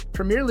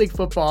Premier League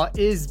football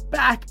is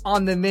back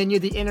on the menu.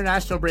 The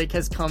international break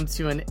has come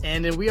to an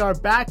end, and we are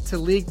back to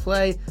league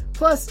play.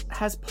 Plus,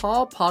 has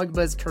Paul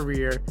Pogba's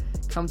career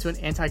come to an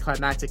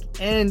anticlimactic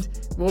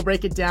end? We'll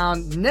break it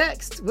down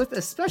next with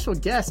a special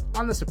guest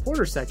on the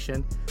supporter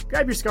section.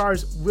 Grab your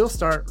scarves. We'll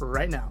start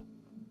right now.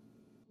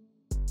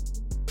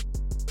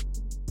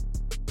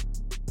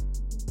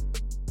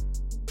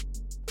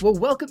 Well,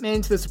 welcome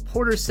into the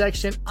supporter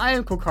section. I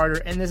am Cole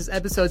Carter, and this is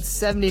episode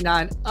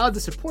 79 of the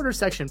supporter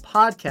section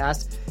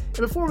podcast.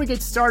 And before we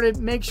get started,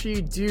 make sure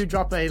you do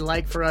drop a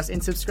like for us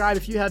and subscribe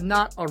if you have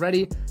not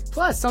already.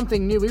 Plus,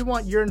 something new, we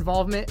want your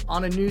involvement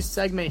on a new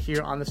segment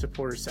here on the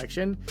supporter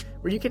section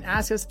where you can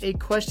ask us a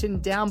question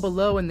down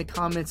below in the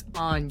comments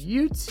on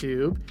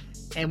YouTube,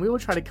 and we will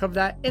try to cover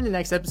that in the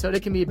next episode.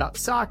 It can be about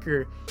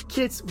soccer,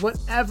 kits,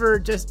 whatever.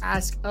 Just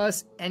ask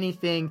us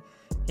anything,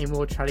 and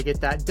we'll try to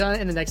get that done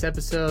in the next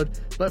episode.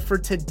 But for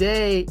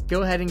today,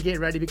 go ahead and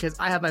get ready because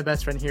I have my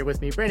best friend here with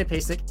me, Brandon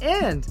Pasnick,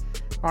 and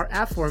our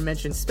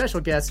aforementioned special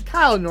guest,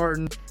 Kyle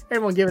Norton.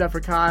 Everyone give it up for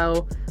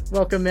Kyle.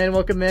 Welcome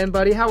in,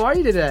 buddy. How are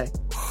you today?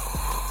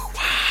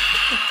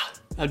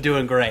 I'm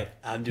doing great,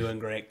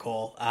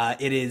 Cole.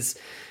 It is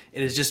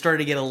just starting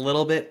to get a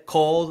little bit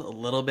cold, a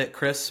little bit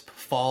crisp.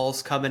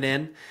 Fall's coming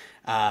in.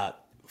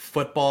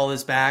 Football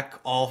is back,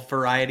 all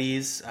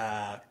varieties,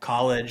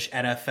 college,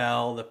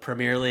 NFL, the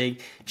Premier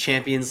League,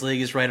 Champions League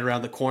is right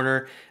around the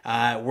corner.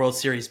 World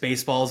Series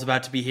baseball is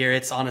about to be here.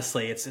 It's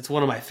honestly, it's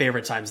one of my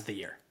favorite times of the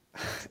year.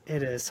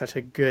 It is such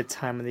a good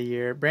time of the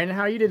year. Brandon,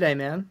 how are you today,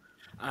 man?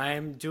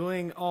 I'm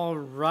doing all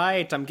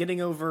right. I'm getting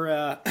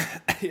over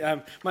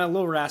I'm a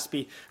little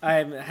raspy.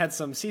 I've had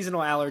some seasonal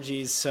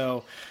allergies,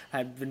 so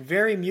I've been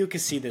very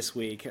mucousy this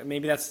week.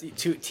 Maybe that's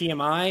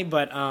TMI,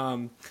 but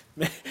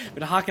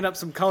been hawking up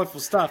some colorful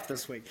stuff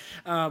this week.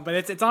 But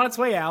it's on its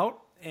way out,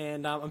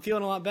 and I'm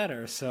feeling a lot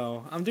better,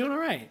 so I'm doing all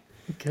right.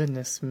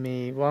 Goodness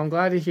me. Well, I'm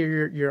glad to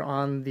hear you're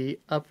on the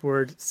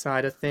upward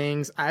side of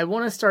things. I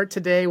want to start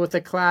today with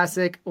a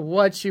classic.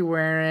 What you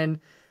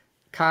wearing?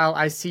 Kyle,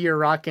 I see you're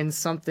rocking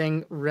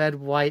something red,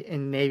 white,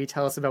 and navy.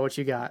 Tell us about what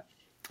you got.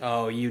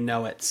 Oh, you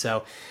know it.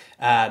 So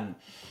I'm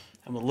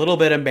a little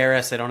bit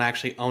embarrassed. I don't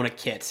actually own a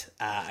kit.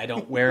 I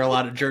don't wear a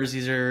lot of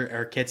jerseys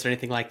or kits or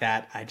anything like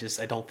that. I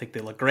don't think they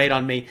look great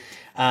on me.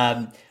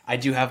 I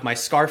do have my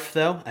scarf,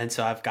 though, and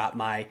so I've got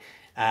my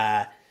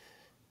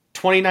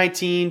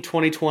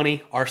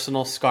 2019-2020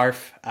 Arsenal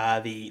scarf.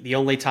 The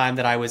only time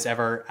that I was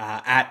ever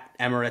at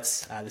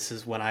Emirates, this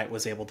is when I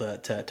was able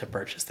to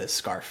purchase this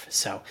scarf.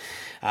 So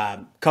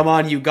come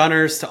on, you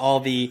Gunners, to all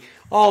the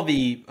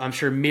I'm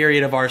sure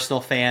myriad of Arsenal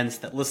fans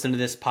that listen to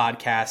this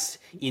podcast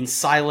in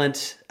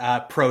silent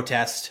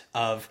protest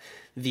of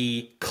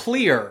the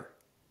clear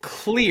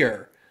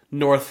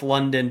North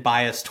London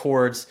bias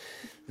towards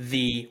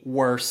the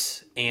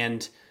worse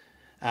and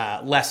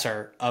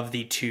lesser of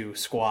the two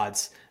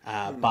squads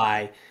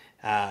by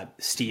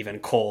Steve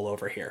and Cole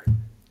over here.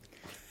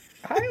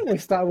 I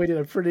always thought we did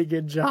a pretty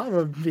good job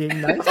of being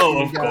nice to Oh,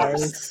 you of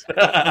guys.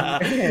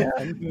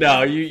 course.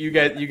 No, you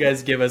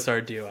guys give us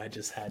our due. I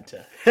just had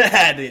to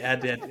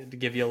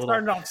give you a little.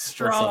 Starting off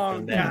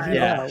strong, there.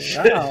 guys.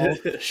 Yeah.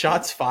 Wow.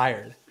 Shots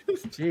fired.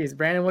 Jeez,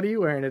 Brandon, what are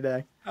you wearing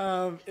today?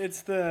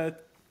 It's the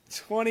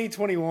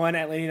 2021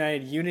 Atlanta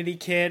United Unity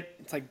kit.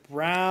 It's like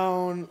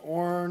brown,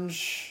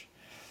 orange.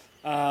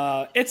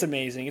 It's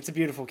amazing. It's a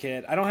beautiful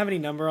kit. I don't have any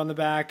number on the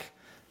back.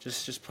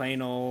 Just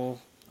plain old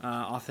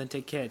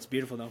authentic kit. It's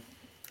beautiful though.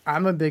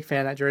 I'm a big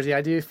fan of that jersey.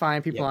 I do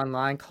find people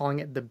online calling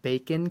it the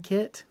bacon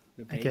kit.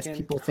 The bacon? I guess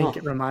people think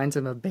it reminds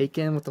them of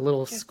bacon with the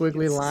little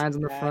squiggly lines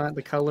on the front,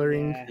 the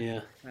coloring.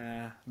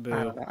 Yeah.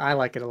 Boo. I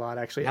like it a lot,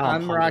 actually. Now I'm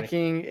I'm hungry.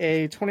 rocking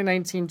a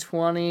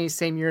 2019-20,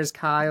 same year as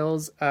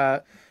Kyle's.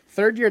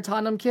 Third year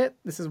Tottenham kit.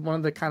 This is one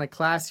of the kind of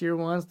classier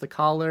ones, the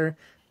collar.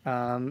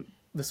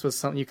 This was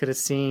something you could have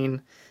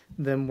seen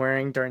them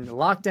wearing during the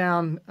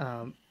lockdown.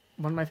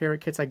 One of my favorite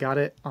kits, I got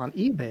it on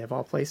eBay of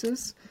all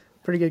places.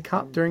 Pretty good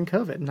cop during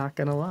COVID, not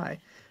gonna lie.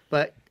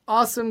 But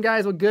awesome,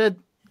 guys. Well,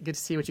 good to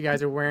see what you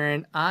guys are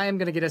wearing. I'm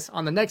gonna get us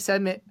on the next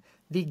segment.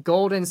 The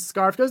golden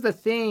scarf goes the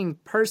thing,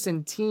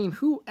 person, team,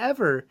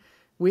 whoever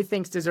we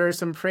think deserves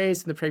some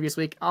praise in the previous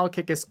week. I'll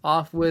kick us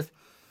off with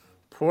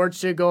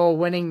Portugal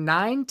winning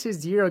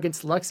 9-0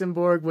 against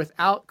Luxembourg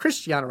without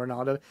Cristiano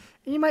Ronaldo.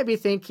 And you might be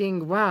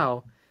thinking,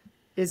 wow,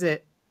 is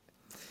it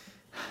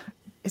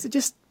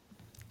just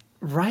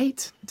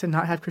right to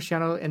not have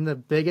Cristiano in the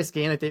biggest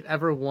game that they've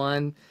ever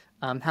won?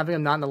 Having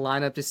him not in the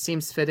lineup just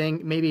seems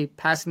fitting. Maybe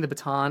passing the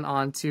baton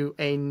on to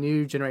a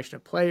new generation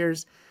of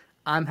players.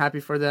 I'm happy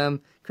for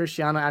them.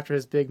 Cristiano, after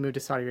his big move to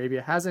Saudi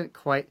Arabia, hasn't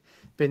quite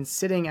been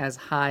sitting as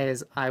high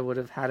as I would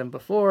have had him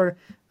before.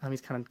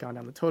 He's kind of gone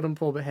down the totem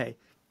pole, but hey,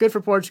 good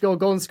for Portugal.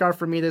 Golden scarf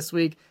for me this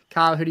week.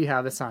 Kyle, who do you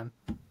have this time?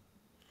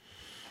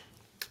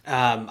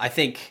 I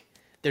think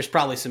there's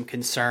probably some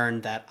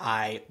concern that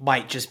I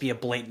might just be a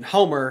blatant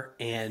homer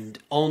and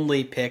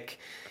only pick,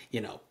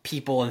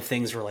 people and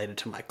things related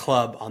to my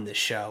club on this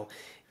show.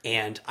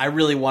 And I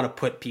really want to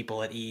put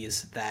people at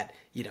ease that,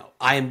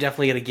 I am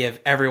definitely going to give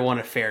everyone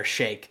a fair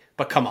shake.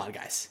 But come on,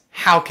 guys.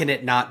 How can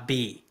it not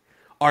be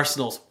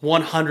Arsenal's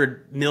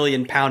 100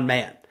 million pound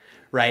man,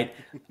 right?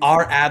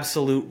 Our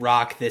absolute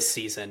rock this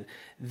season.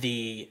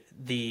 The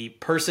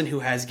person who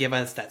has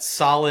given us that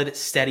solid,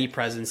 steady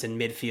presence in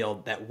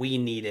midfield that we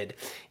needed,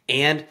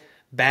 and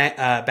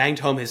banged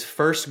home his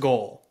first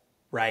goal,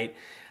 right?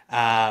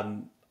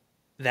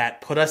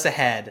 That put us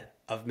ahead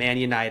of Man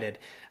United.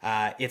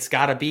 It's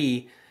got to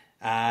be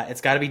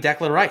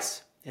Declan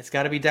Rice. It's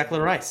got to be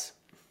Declan Rice.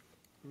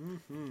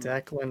 Mm-hmm.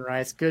 Declan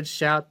Rice, good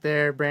shout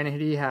there, Brandon. Who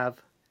do you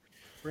have?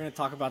 We're going to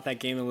talk about that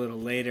game a little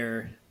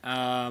later.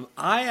 I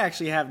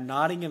actually have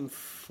Nottingham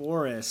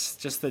Forest,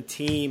 just the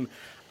team.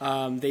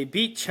 They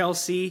beat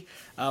Chelsea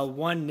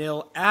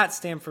 1-0 at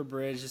Stamford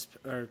Bridge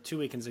 2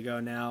 weekends ago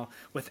now,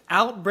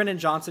 without Brennan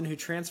Johnson, who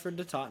transferred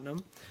to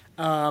Tottenham.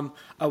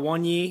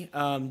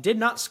 Awoniyi did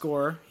not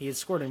score. He had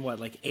scored in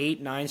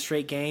 8-9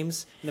 straight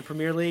games in the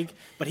Premier League,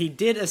 but he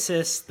did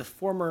assist the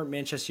former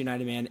Manchester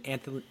United man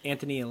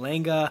Anthony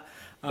Elanga.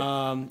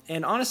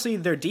 And honestly,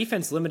 their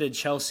defense limited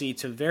Chelsea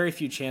to very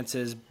few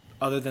chances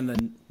other than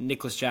the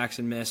Nicholas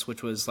Jackson miss,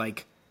 which was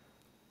like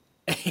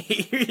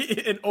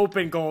an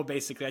open goal,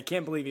 basically. I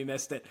can't believe he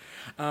missed it.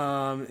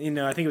 I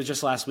think it was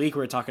just last week we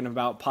were talking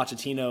about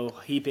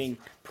Pochettino heaping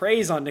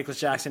praise on Nicholas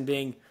Jackson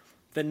being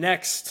the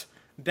next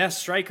best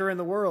striker in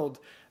the world.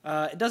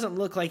 It doesn't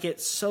look like it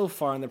so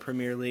far in the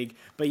Premier League.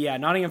 But yeah,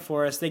 Nottingham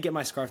Forest, they get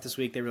my scarf this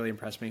week. They really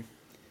impressed me.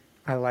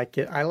 I like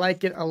it. I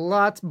like it a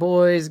lot,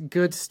 boys.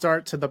 Good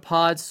start to the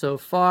pod so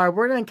far.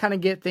 We're going to kind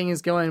of get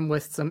things going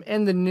with some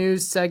in the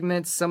news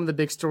segments, some of the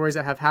big stories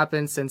that have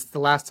happened since the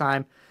last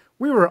time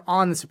we were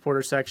on the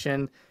supporter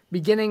section,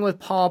 beginning with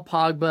Paul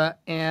Pogba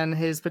and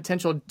his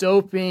potential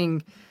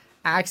doping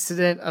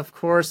accident. Of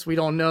course, we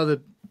don't know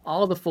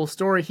all the full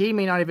story. He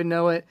may not even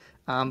know it.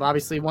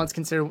 Obviously, once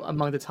considered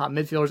among the top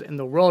midfielders in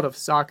the world of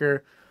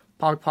soccer,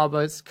 Paul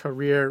Pogba's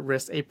career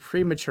risked a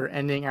premature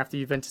ending after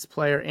Juventus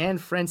player and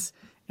French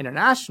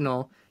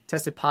international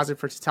tested positive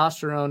for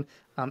testosterone.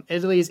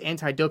 Italy's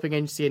anti-doping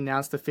agency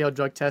announced the failed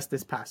drug test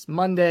this past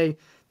Monday.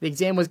 The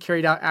exam was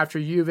carried out after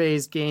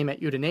Juve's game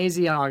at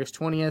Udinese on August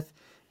 20th,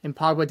 and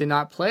Pogba did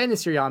not play in the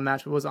Serie A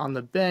match, but was on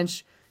the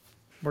bench,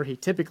 where he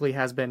typically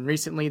has been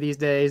recently these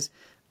days.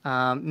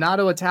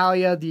 Nato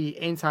Italia, the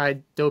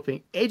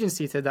anti-doping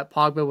agency, said that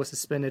Pogba was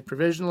suspended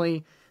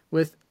provisionally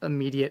with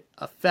immediate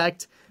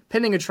effect.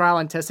 Pending a trial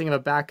and testing of a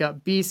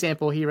backup B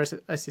sample, he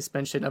risked a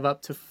suspension of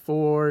up to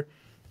 4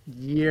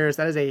 years.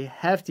 That is a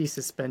hefty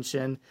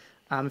suspension.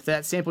 If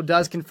that sample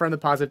does confirm the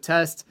positive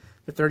test,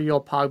 the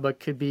 30-year-old Pogba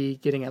could be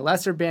getting a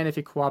lesser ban if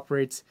he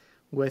cooperates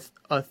with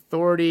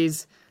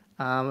authorities.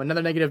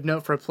 Another negative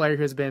note for a player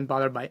who has been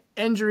bothered by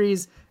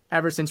injuries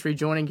ever since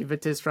rejoining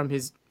Juventus from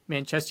his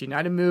Manchester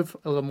United move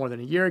a little more than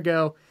a year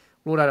ago.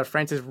 Ruled out of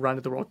France's run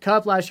to the World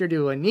Cup last year due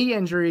to a knee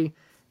injury,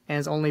 and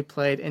has only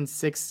played in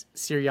 6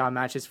 Serie A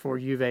matches for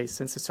Juve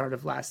since the start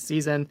of last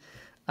season.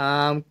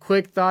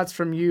 Quick thoughts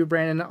from you,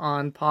 Brandon,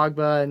 on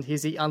Pogba, and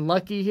is he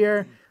unlucky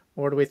here,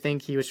 or do we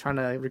think he was trying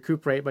to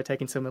recuperate by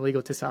taking some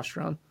illegal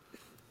testosterone?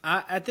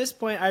 At this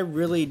point, I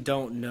really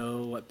don't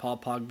know what Paul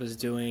Pogba's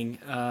doing.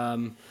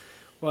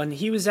 When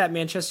he was at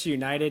Manchester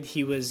United,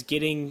 he was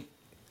getting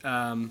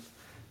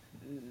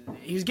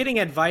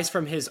advice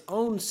from his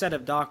own set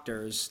of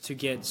doctors to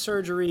get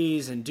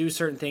surgeries and do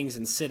certain things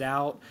and sit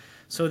out.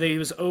 So that he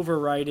was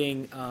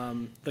overriding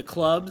the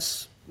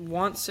club's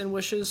wants and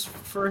wishes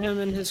for him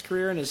in his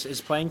career and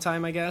his playing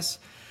time, I guess.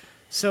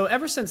 So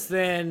ever since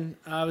then,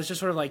 I was just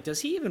sort of like,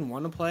 does he even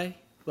want to play?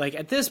 Like,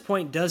 at this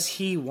point, does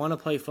he want to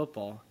play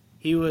football?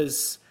 He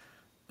was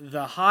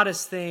the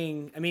hottest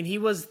thing. I mean, he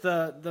was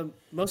the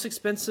most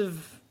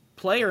expensive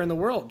player in the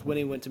world when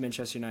he went to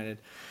Manchester United.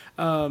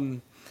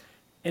 And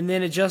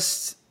then it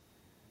just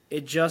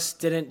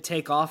didn't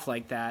take off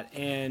like that.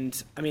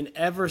 And, I mean,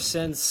 ever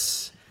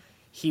since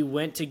he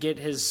went to get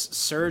his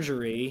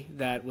surgery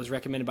that was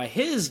recommended by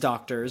his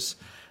doctors,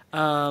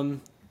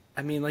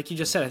 I mean, like you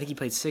just said, I think he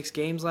played 6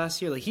 games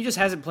last year. Like, he just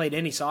hasn't played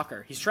any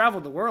soccer. He's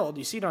traveled the world.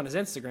 You see it on his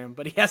Instagram,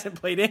 but he hasn't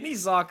played any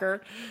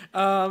soccer.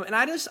 And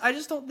I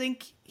just don't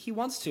think he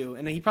wants to,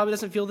 and he probably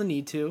doesn't feel the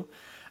need to.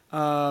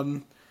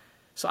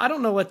 So I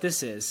don't know what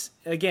this is.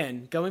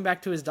 Again, going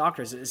back to his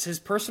doctors, is his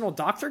personal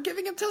doctor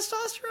giving him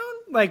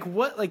testosterone? Like,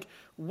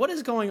 what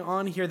is going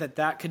on here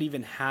that could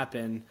even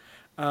happen?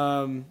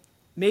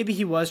 Maybe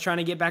he was trying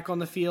to get back on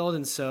the field,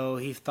 and so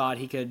he thought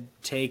he could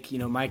take,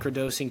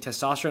 microdosing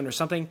testosterone or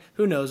something.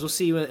 Who knows? We'll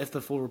see if the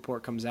full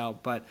report comes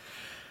out. But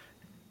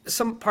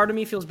some part of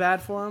me feels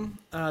bad for him.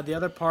 The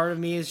other part of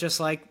me is just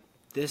like,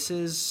 this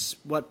is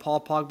what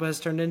Paul Pogba has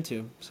turned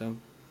into. So,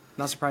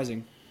 not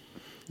surprising.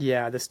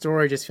 Yeah, the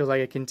story just feels like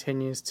it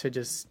continues to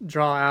just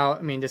draw out.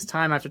 I mean, just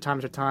time after time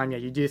after time. Yeah,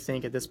 you do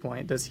think at this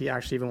point, does he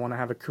actually even want to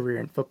have a career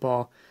in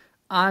football?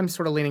 I'm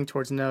sort of leaning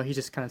towards no. He's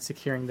just kind of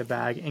securing the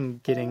bag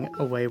and getting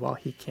away while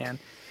he can.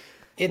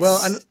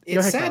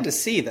 It's sad to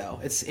see, though.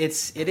 It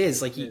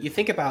is like you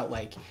think about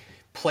like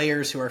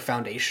players who are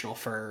foundational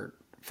for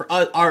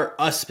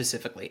us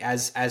specifically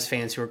as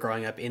fans who are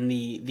growing up in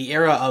the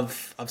era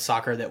of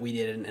soccer that we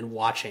did and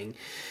watching.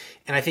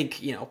 And I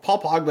think Paul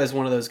Pogba is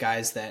one of those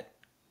guys that,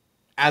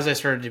 as I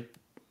started to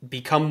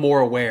become more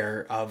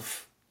aware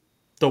of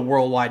the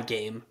worldwide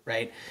game,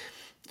 right?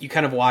 You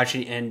kind of watch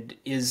it and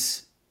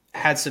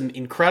had some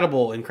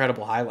incredible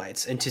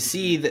highlights. And to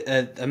see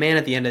a man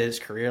at the end of his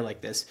career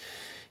like this,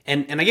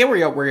 and I get where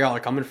y'all are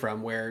coming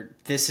from, where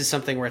this is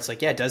something where it's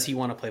like, yeah, does he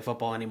want to play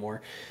football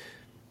anymore?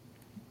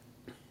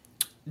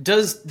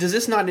 Does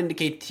this not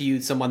indicate to you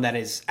someone that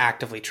is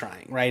actively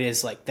trying, right?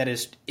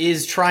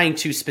 Is trying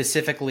to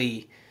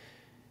specifically,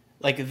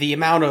 like, the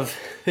amount of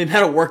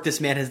work this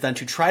man has done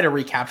to try to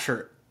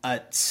recapture a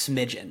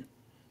smidgen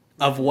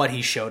of what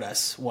he showed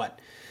us. I'm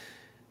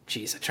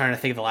trying to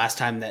think of the last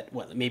time that,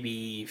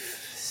 maybe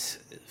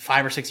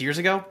 5 or 6 years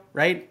ago,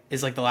 right?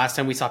 Is like the last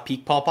time we saw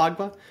peak Paul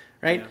Pogba,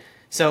 right? Yeah.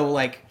 So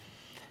like,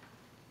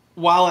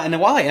 while I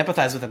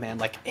empathize with the man,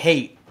 like,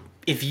 hey,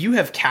 if you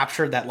have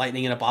captured that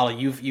lightning in a bottle,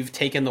 you've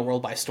taken the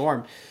world by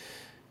storm.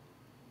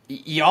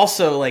 You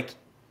also, like,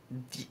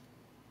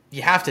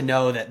 you have to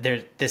know that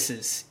this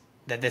is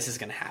going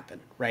to happen,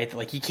 right?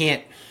 Like, you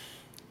can't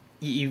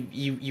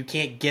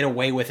get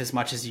away with as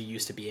much as you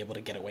used to be able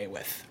to get away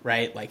with,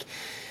 right? Like,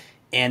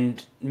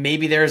 and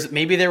maybe there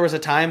was a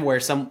time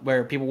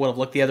where people would have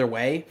looked the other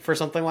way for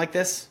something like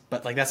this,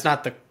 but like, that's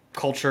not the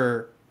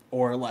culture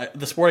or like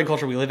the sporting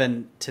culture we live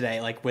in today.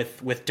 Like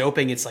with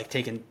doping, it's like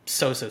taken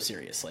so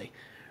seriously,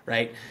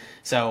 right?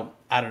 So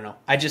I don't know.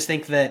 I just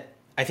think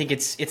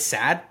it's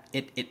sad.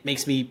 It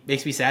makes me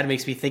sad. It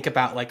makes me think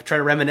about, like, try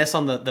to reminisce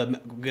on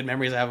the good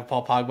memories I have of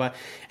Paul Pogba,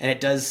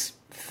 and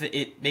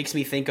it makes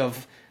me think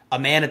of a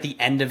man at the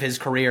end of his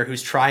career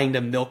who's trying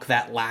to milk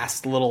that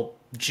last little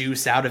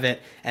juice out of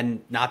it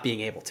and not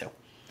being able to.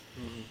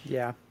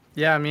 Yeah.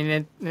 Yeah, I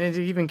mean, it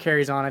even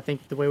carries on. I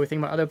think the way we think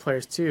about other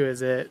players too is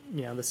that,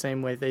 the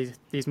same way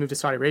these move to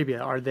Saudi Arabia,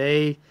 are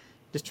they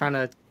just trying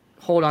to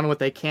hold on to what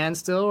they can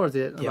still, or is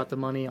it about the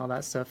money, all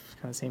that stuff?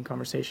 Kind of same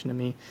conversation to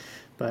me.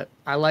 But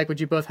I like what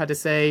you both had to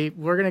say.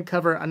 We're going to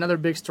cover another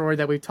big story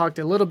that we've talked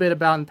a little bit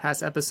about in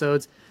past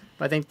episodes,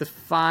 but I think the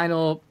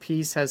final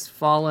piece has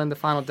fallen, the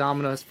final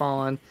domino has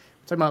fallen.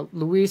 We're talking about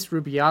Luis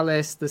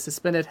Rubiales, the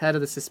suspended head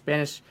of the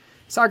Spanish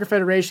Soccer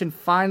Federation,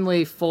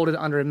 finally folded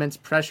under immense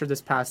pressure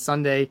this past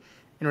Sunday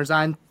and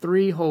resigned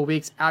 3 whole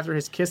weeks after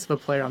his kiss of a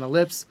player on the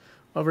lips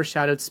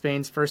overshadowed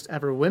Spain's first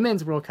ever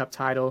Women's World Cup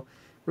title.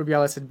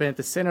 Rubiales had been at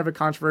the center of a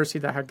controversy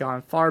that had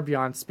gone far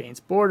beyond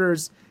Spain's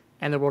borders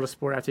and the world of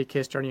sport after he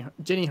kissed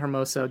Jenny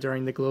Hermoso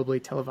during the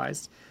globally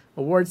televised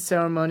awards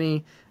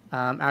ceremony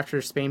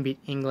after Spain beat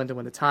England to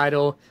win the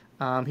title.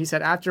 He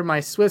said, after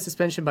my swift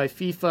suspension by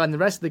FIFA and the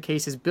rest of the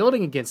cases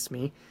building against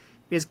me,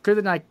 it is clear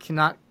that I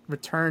cannot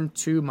return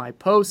to my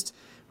post.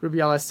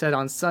 Rubiales said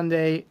on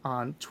Sunday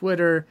on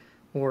Twitter,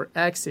 or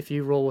X if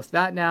you roll with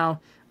that now.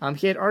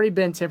 He had already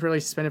been temporarily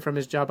suspended from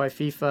his job by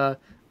FIFA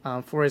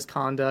for his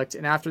conduct,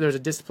 and after there was a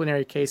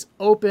disciplinary case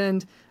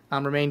opened,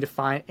 remained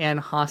defiant and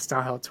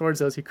hostile towards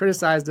those who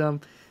criticized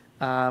him.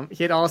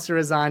 He had also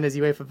resigned as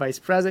UEFA vice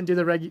president due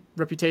to the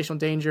reputational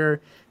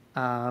danger.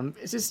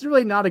 It's just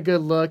really not a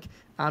good look.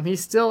 He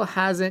still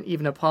hasn't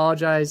even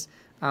apologized,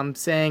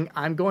 saying,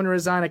 I'm going to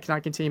resign, I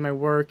cannot continue my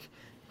work.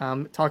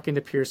 Talking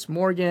to Piers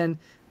Morgan,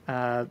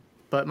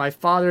 but my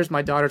fathers,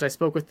 my daughters, I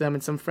spoke with them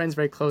and some friends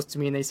very close to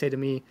me, and they say to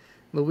me,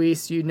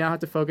 Luis, you now have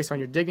to focus on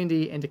your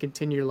dignity and to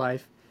continue your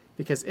life,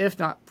 because if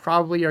not,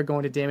 probably you're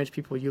going to damage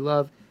people you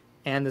love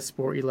and the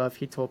sport you love,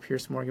 he told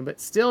Piers Morgan. But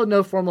still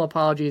no formal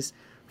apologies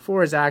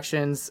for his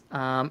actions.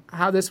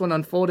 How this one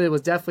unfolded was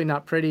definitely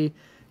not pretty.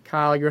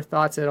 Kyle, your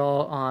thoughts at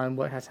all on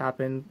what has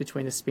happened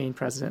between the Spain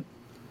president?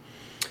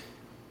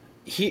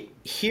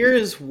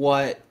 Here's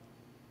what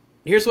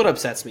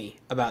upsets me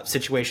about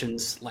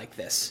situations like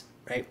this,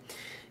 right?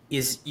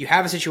 Is you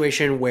have a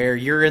situation where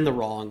you're in the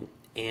wrong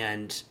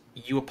and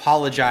you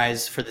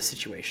apologize for the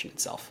situation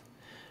itself,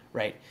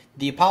 right?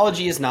 The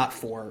apology is not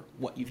for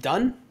what you've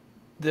done.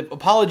 The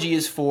apology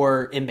is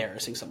for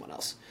embarrassing someone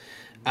else.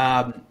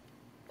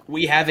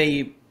 We have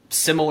a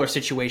similar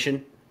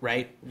situation,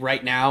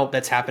 right now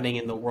that's happening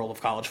in the world of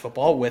college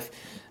football with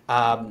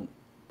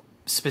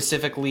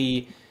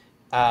specifically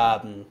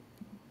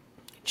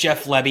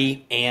Jeff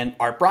Lebby and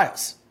Art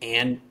Briles.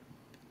 And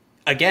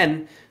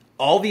again,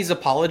 all these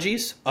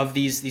apologies of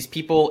these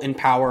people in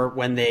power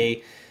when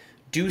they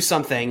do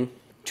something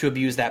to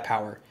abuse that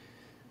power.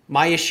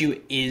 My issue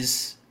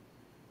is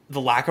the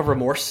lack of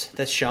remorse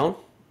that's shown,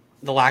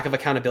 the lack of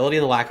accountability,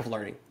 and the lack of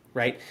learning,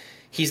 right?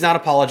 He's not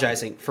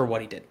apologizing for what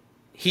he did.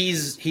 He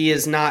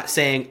is not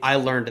saying, I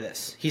learned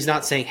this. He's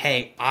not saying,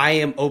 hey, I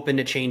am open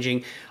to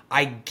changing.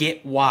 I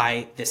get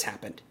why this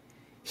happened.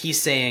 He's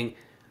saying,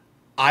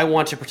 I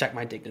want to protect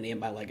my dignity and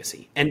my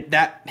legacy. And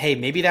that, hey,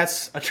 maybe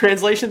that's a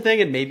translation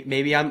thing, and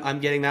maybe I'm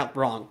getting that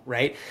wrong,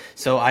 right?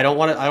 So I don't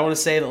want to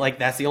say that like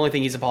that's the only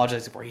thing he's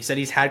apologizing for. He said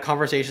he's had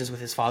conversations with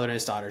his father and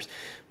his daughters.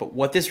 But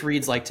what this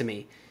reads like to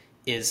me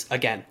is,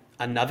 again,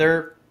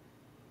 another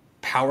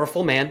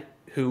powerful man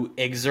who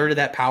exerted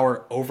that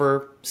power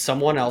over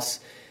someone else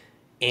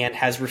and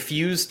has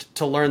refused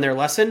to learn their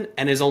lesson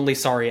and is only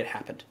sorry it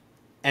happened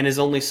and is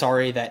only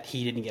sorry that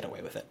he didn't get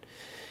away with it.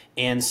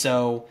 And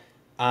so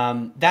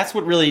That's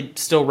what really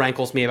still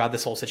rankles me about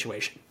this whole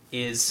situation.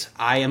 Is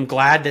I am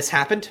glad this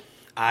happened.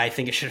 I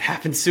think it should have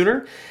happened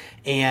sooner,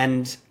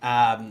 and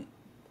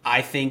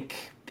I think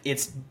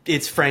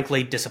it's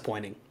frankly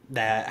disappointing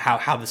that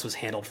how this was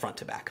handled front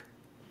to back.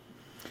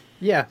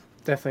 Yeah,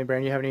 definitely.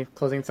 Brandon, you have any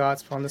closing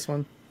thoughts on this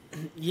one?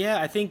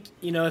 Yeah, I think,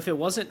 if it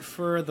wasn't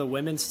for the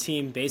women's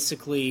team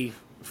basically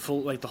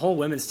the whole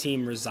women's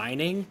team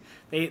resigning,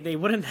 they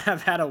wouldn't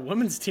have had a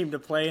women's team to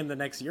play in the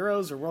next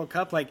Euros or World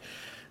Cup. Like,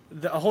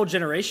 a whole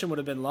generation would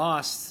have been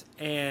lost,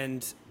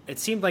 and it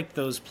seemed like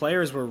those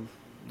players were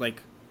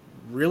like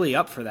really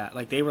up for that.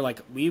 Like, they were like,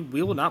 we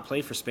will not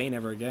play for Spain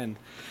ever again.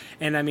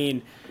 And I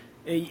mean,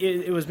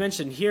 it was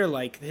mentioned here,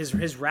 like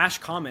his rash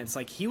comments,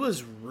 like he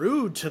was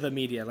rude to the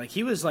media. Like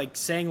he was like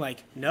saying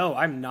like, no,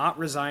 I'm not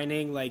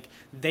resigning. Like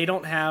they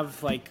don't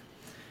have like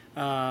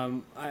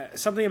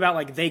something about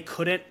like they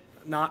couldn't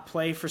not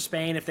play for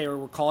Spain if they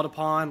were called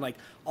upon, like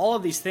all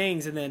of these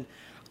things. And then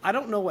I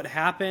don't know what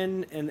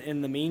happened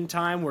in the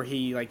meantime where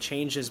he like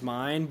changed his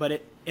mind,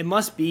 but it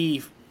must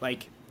be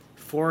like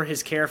for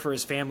his care for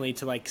his family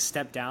to like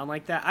step down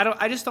like that.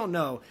 I just don't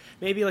know.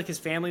 Maybe like his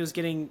family was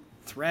getting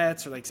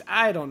threats or like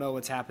I don't know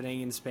what's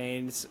happening in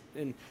Spain.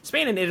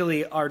 Spain and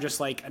Italy are just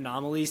like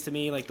anomalies to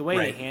me. Like the way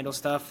they handle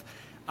stuff,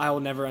 I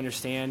will never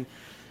understand.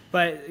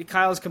 But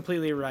Kyle's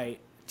completely right.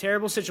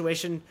 Terrible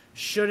situation,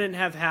 shouldn't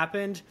have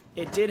happened.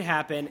 It did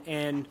happen,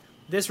 and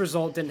this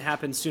result didn't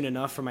happen soon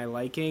enough for my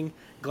liking.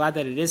 Glad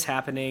that it is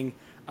happening.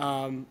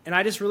 And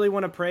I just really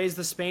want to praise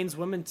the Spain's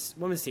women's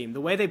team.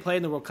 The way they played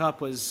in the World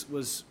Cup was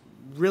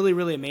really,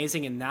 really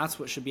amazing, and that's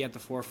what should be at the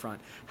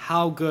forefront.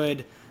 How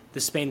good the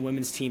Spain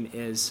women's team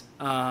is.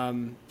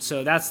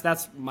 So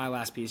that's my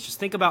last piece. Just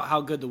think about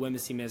how good the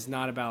women's team is,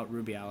 not about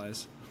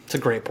Rubiales. It's a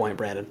great point,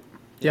 Brandon.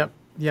 Yep.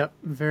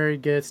 Very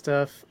good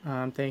stuff.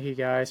 Thank you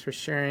guys for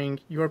sharing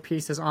your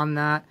pieces on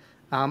that.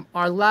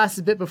 Our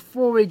last bit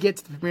before we get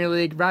to the Premier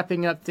League,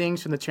 wrapping up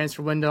things from the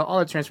transfer window, all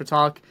the transfer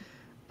talk.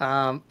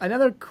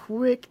 Another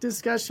quick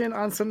discussion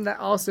on something that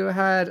also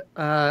had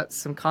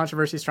some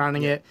controversy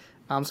surrounding it.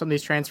 Some of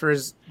these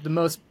transfers, the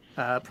most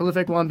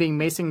prolific one being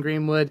Mason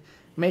Greenwood,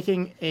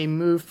 making a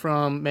move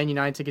from Man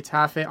United to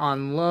Getafe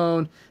on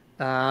loan.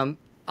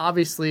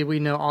 Obviously, we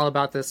know all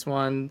about this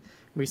one.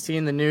 We see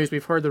in the news,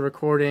 we've heard the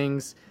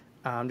recordings.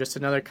 Just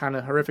another kind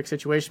of horrific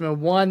situation, but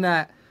one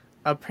that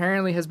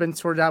apparently has been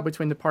sorted out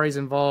between the parties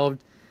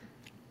involved.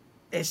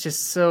 It's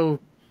just so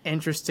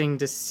interesting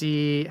to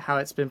see how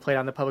it's been played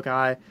on the public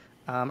eye.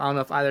 I don't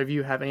know if either of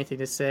you have anything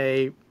to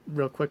say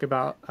real quick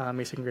about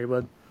Mason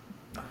Greenwood.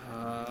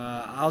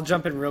 I'll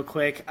jump in real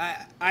quick.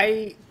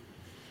 I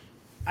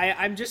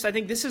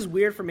think this is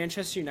weird for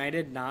Manchester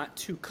United not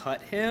to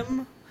cut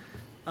him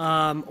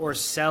or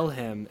sell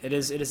him. It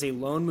is a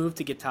loan move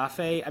to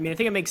Getafe. I mean, I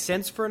think it makes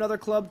sense for another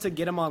club to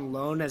get him on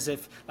loan as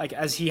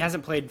he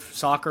hasn't played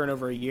soccer in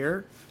over a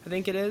year, I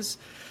think it is.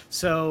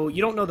 So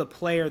you don't know the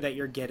player that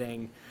you're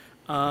getting.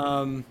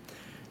 From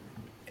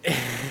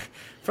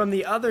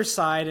the other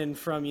side and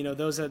from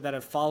those that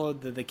have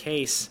followed the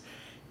case,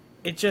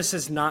 it just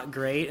is not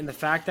great. And the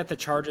fact that the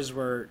charges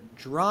were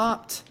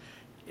dropped,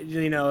 it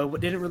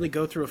didn't really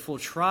go through a full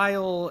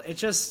trial.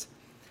 It's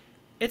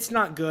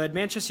not good.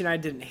 Manchester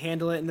United didn't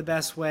handle it in the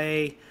best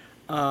way.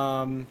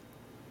 I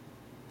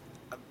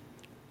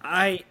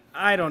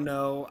don't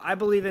know. I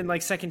believe in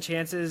like second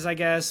chances, I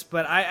guess,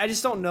 but I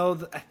just don't know.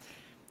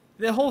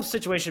 The whole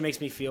situation makes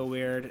me feel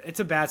weird. It's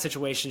a bad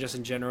situation just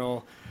in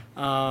general.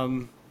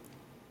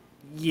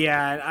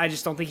 Yeah, I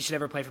just don't think he should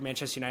ever play for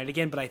Manchester United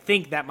again, but I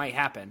think that might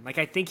happen. Like,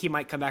 I think he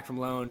might come back from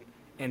loan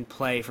and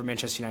play for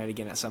Manchester United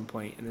again at some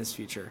point in this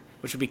future,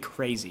 which would be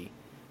crazy.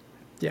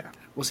 Yeah.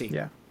 We'll see.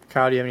 Yeah.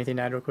 Kyle, do you have anything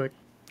to add real quick?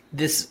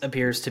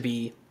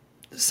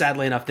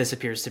 Sadly enough, this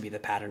appears to be the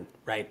pattern,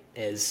 right?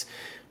 Is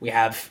we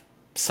have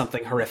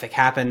something horrific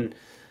happen,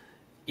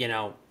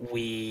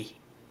 we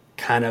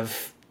kind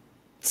of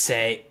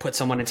put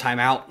someone in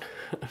timeout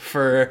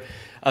for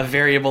a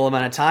variable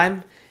amount of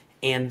time,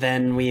 and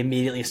then we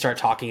immediately start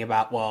talking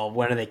about, well,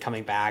 when are they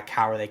coming back?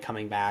 How are they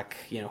coming back?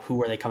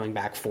 Who are they coming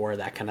back for?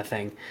 That kind of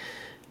thing.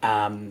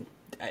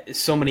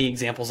 So many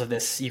examples of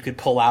this you could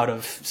pull out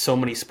of so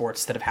many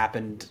sports that have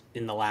happened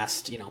in the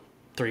last,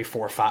 3,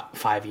 4,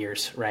 5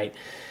 years, right?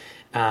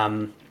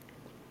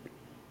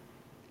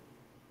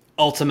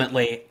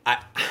 Ultimately,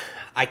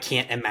 I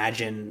can't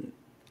imagine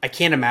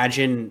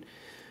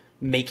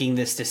making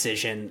this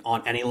decision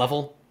on any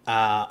level,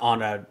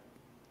 on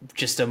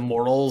just a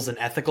morals and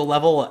ethical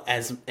level,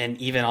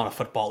 and even on a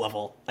football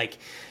level. Like,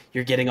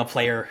 you're getting a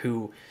player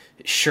who,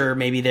 sure,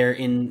 maybe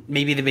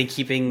they've been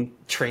keeping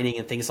training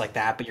and things like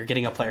that, but you're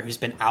getting a player who's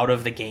been out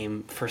of the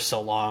game for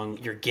so long.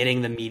 You're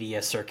getting the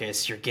media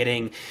circus. You're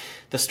getting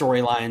the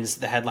storylines,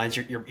 the headlines.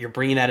 You're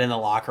bringing that in the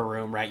locker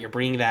room, right? You're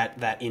bringing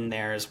that in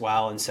there as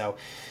well. And so,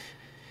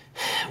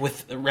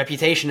 with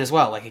reputation as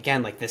well. Like,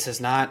 again, like this is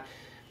a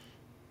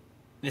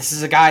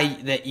guy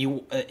that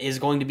is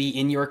going to be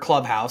in your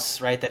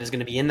clubhouse, right? That is going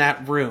to be in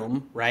that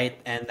room, right?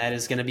 And that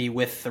is going to be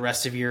with the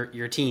rest of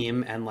your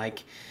team. And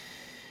like,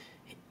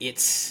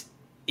 it's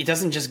it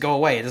doesn't just go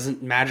away. It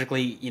doesn't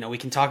magically, we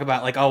can talk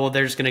about like, oh, well,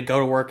 they're just going to go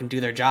to work and do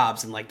their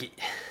jobs. And like,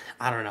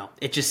 I don't know.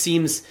 It just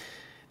seems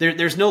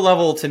there's no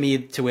level to me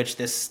to which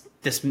this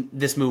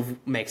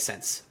move makes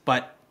sense.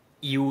 But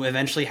you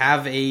eventually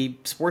have a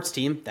sports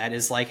team that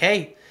is like,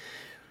 hey,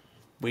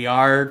 we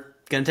are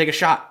going to take a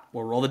shot.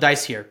 We'll roll the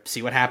dice here,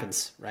 see what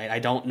happens, right? I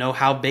don't know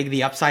how big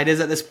the upside is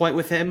at this point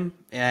with him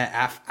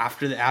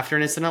after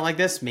an incident like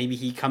this. Maybe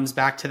he comes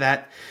back to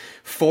that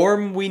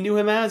form we knew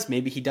him as.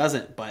 Maybe he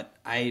doesn't. But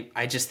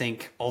I just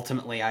think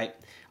ultimately I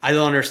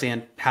don't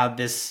understand how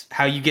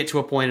you get to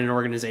a point in an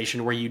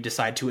organization where you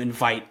decide to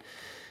invite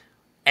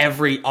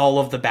all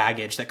of the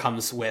baggage that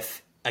comes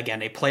with,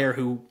 again, a player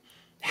who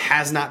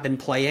has not been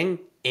playing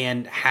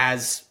and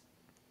has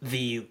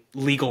the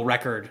legal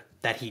record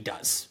that he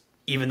does,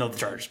 even though the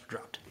charges were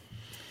dropped.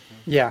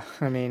 Yeah,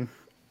 I mean,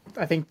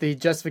 I think the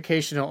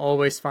justification will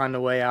always find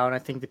a way out. And I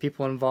think the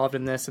people involved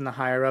in this and the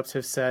higher ups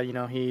have said,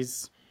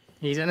 he's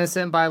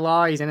innocent by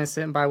law, he's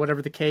innocent by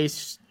whatever the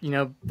case.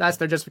 That's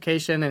their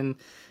justification. And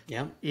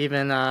yeah,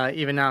 even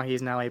now,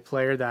 he's now a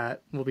player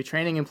that will be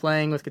training and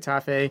playing with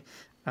Getafe,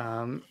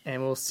 and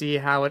we'll see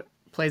how it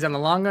plays out in the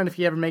long run. If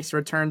he ever makes a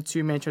return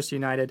to Manchester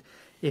United,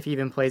 if he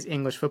even plays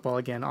English football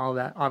again, all of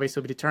that obviously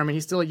will be determined.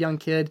 He's still a young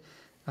kid.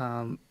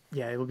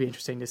 It will be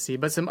interesting to see.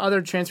 But some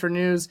other transfer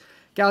news.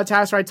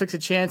 Galatasaray took a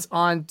chance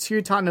on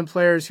two Tottenham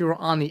players who were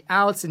on the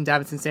outs in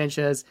Davinson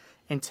Sanchez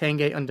and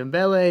Tanguy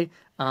Ndombele.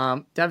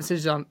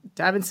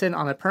 Davinson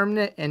on a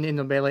permanent and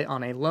Ndombele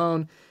on a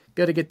loan.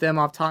 Good to get them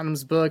off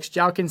Tottenham's books.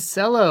 João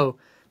Cancelo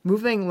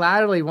moving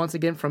laterally once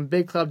again from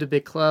big club to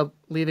big club,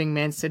 leaving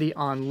Man City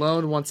on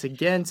loan once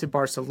again to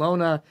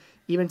Barcelona,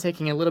 even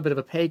taking a little bit of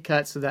a pay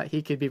cut so that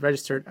he could be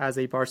registered as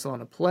a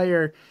Barcelona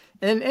player.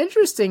 And an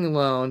interesting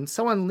loan,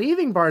 someone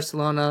leaving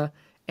Barcelona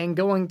and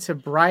going to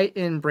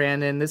Brighton,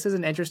 Brandon. This is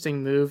an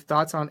interesting move.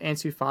 Thoughts on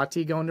Ansu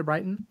Fati going to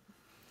Brighton?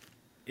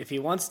 If he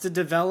wants to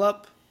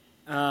develop,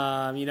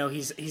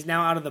 he's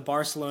now out of the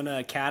Barcelona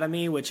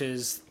academy, which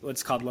is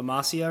what's called La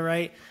Masia,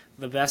 right?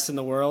 The best in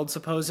the world,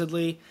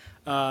 supposedly.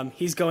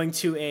 He's going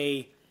to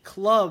a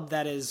club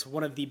that is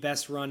one of the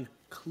best run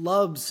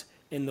clubs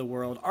in the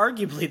world,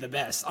 arguably the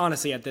best,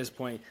 honestly, at this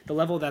point. The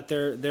level that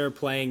they're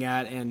playing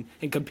at and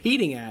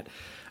competing at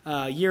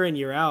year in,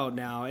 year out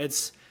now.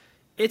 It's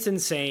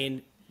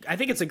insane. I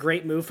think it's a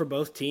great move for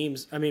both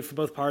teams. I mean, for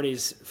both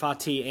parties,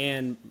 Fati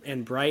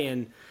and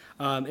Brighton.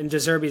 And De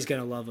Zerbi's going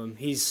to love him.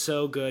 He's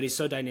so good. He's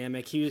so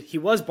dynamic. He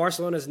was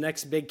Barcelona's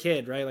next big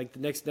kid, right? Like the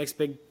next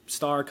big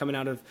star coming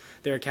out of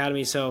their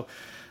academy. So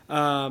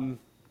I'm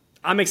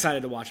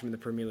excited to watch him in the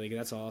Premier League.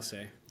 That's all I'll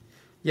say.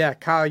 Yeah,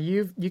 Kyle,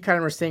 you kind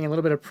of were saying a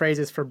little bit of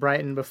praises for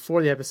Brighton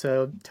before the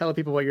episode. Tell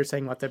people what you were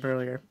saying about them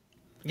earlier.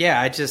 Yeah,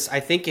 I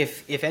think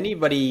if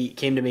anybody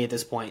came to me at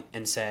this point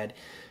and said,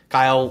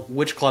 Kyle,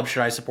 which club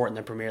should I support in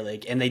the Premier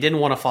League? And they didn't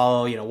want to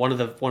follow, one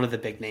of the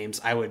big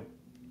names, I would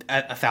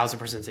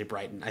 1,000% say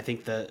Brighton. I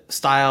think the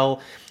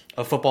style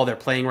of football they're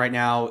playing right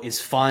now is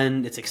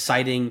fun. It's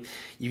exciting.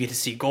 You get to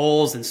see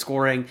goals and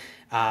scoring.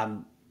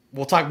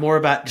 We'll talk more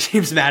about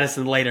James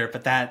Maddison later,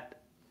 but that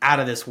out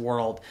of this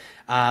world.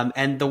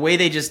 And the way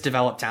they just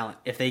develop talent,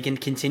 if they can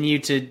continue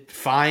to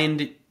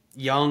find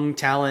young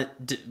talent,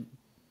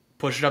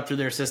 push it up through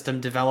their system,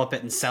 develop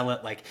it and sell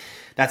it, like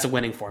that's a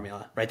winning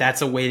formula, right?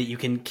 That's a way that you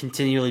can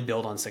continually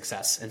build on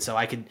success. And so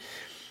I could,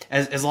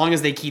 as long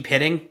as they keep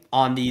hitting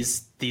on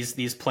these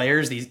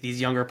players, these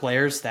younger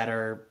players that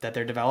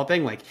they're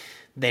developing, like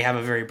they have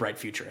a very bright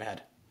future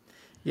ahead.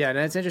 Yeah, and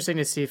it's interesting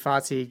to see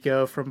Fati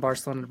go from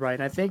Barcelona to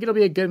Brighton. I think it'll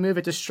be a good move.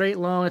 It's a straight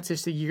loan. It's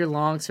just a year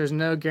long, so there's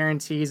no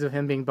guarantees of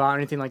him being bought or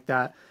anything like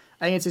that.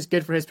 I think it's just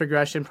good for his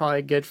progression,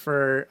 probably good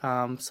for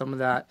some of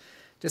that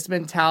just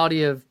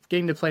mentality of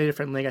getting to play a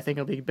different league. I think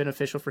it'll be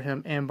beneficial for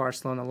him and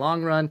Barcelona in the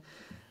long run.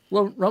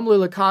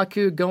 Romelu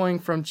Lukaku going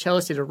from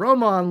Chelsea to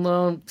Roma on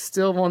loan,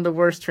 still one of the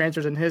worst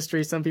transfers in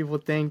history. Some people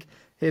think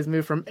his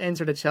move from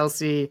Inter to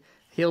Chelsea,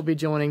 he'll be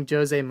joining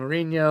Jose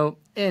Mourinho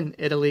in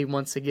Italy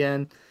once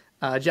again.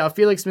 João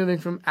Felix moving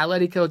from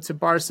Atletico to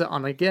Barca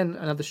on, again,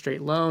 another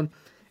straight loan.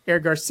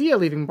 Eric Garcia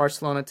leaving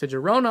Barcelona to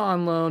Girona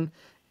on loan.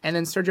 And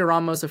then Sergio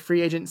Ramos, a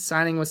free agent,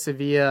 signing with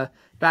Sevilla,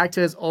 back to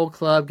his old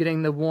club,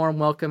 getting the warm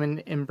welcome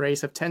and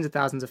embrace of tens of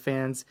thousands of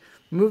fans,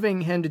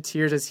 moving him to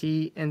tears as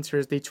he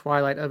enters the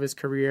twilight of his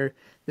career.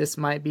 This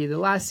might be the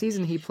last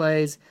season he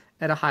plays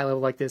at a high level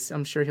like this.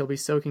 I'm sure he'll be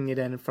soaking it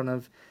in front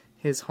of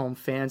his home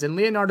fans. And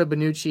Leonardo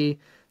Bonucci,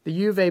 the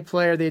Juve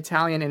player, the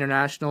Italian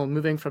international,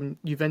 moving from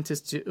Juventus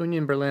to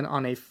Union Berlin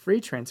on a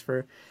free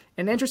transfer.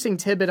 An interesting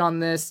tidbit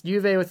on this,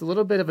 Juve with a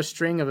little bit of a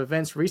string of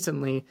events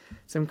recently,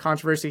 some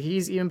controversy.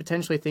 He's even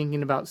potentially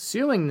thinking about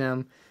suing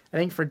them, I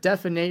think, for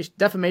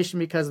defamation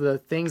because of the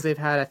things they've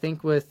had, I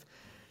think, with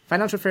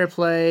financial fair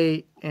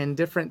play and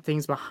different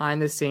things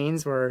behind the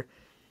scenes where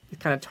it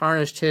kind of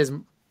tarnished his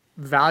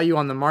value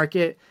on the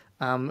market,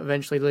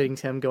 eventually leading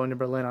to him going to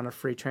Berlin on a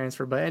free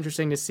transfer. But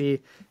interesting to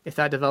see if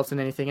that develops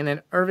into anything. And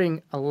then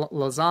Irving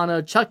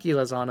Lozano, Chucky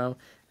Lozano,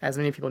 as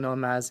many people know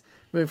him as,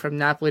 moving from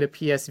Napoli to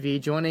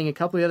PSV, joining a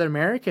couple of other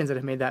Americans that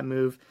have made that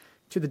move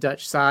to the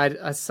Dutch side,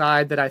 a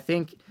side that I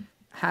think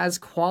has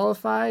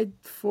qualified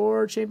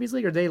for Champions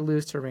League, or they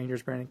lose to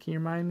Rangers, Brandon? Can you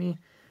remind me?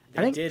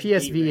 I think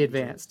PSV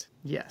advanced.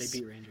 Yes. They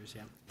beat Rangers,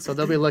 yeah. So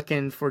they'll be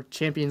looking for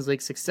Champions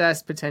League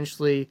success,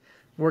 potentially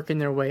working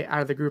their way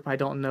out of the group. I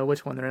don't know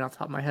which one they're in off the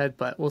top of my head,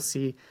 but we'll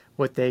see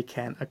what they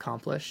can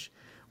accomplish.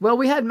 Well,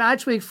 we had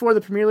match week for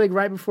the Premier League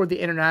right before the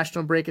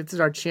international break. This is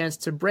our chance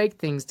to break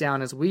things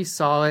down as we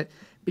saw it,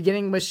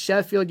 beginning with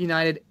Sheffield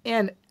United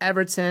and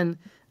Everton.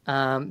 The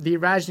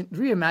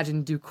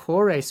reimagined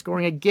Doucouré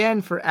scoring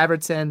again for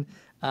Everton.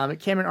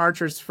 Cameron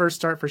Archer's first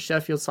start for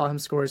Sheffield saw him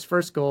score his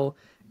first goal,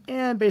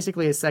 and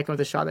basically his second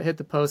with a shot that hit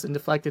the post and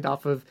deflected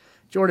off of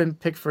Jordan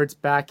Pickford's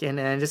back end.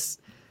 And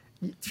just,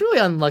 it's really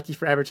unlucky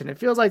for Everton. It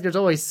feels like there's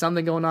always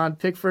something going on.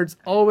 Pickford's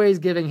always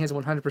giving his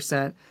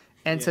 100%.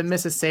 And to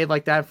miss a save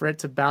like that, for it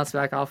to bounce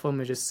back off him,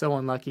 is just so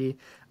unlucky.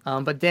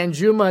 But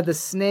Danjuma, the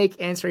snake,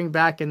 answering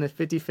back in the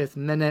 55th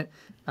minute.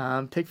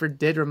 Pickford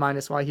did remind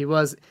us why he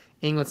was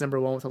England's number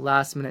one with a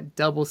last-minute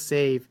double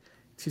save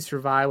to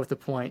survive with the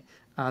point.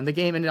 The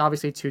game ended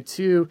obviously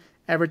 2-2.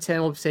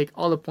 Everton will take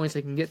all the points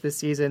they can get this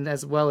season,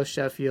 as well as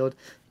Sheffield.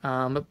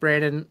 But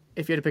Brandon,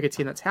 if you had to pick a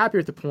team that's happier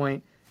with the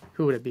point,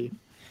 who would it be?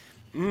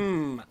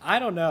 I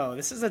don't know.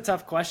 This is a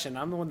tough question.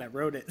 I'm the one that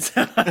wrote it.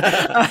 So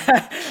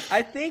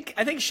I think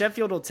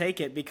Sheffield will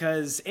take it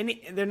because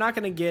they're not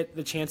going to get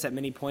the chance at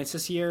many points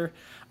this year.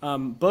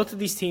 Both of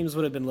these teams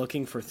would have been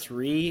looking for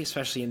 3,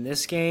 especially in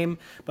this game.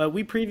 But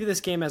we preview this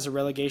game as a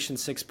relegation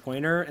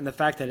 6-pointer, and the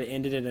fact that it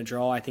ended in a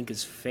draw, I think,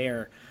 is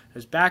fair. It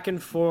was back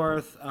and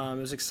forth. It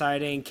was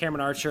exciting.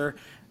 Cameron Archer,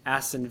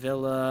 Aston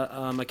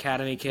Villa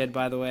Academy kid,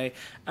 by the way,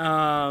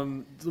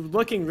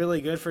 looking really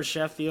good for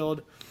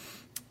Sheffield.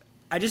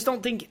 I just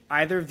don't think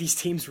either of these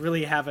teams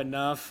really have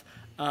enough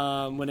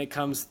when it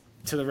comes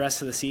to the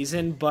rest of the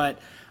season. But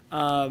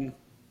when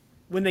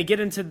they get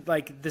into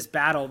like this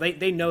battle,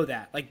 they know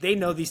that. Like they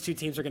know these two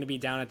teams are going to be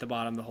down at the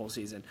bottom the whole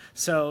season.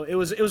 So it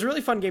was a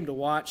really fun game to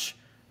watch.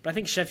 But I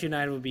think Sheffield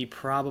United would be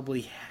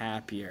probably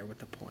happier with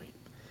the point.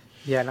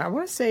 Yeah, and I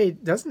want to say,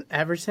 doesn't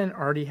Everton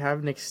already have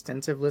an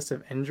extensive list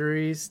of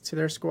injuries to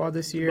their squad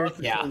this year?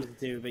 Yeah,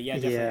 do, but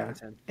definitely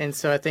Everton. And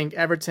so I think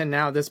Everton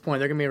now at this point,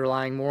 they're going to be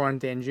relying more on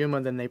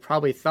Danjuma than they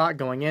probably thought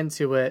going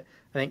into it.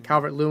 I think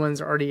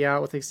Calvert-Lewin's already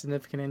out with a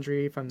significant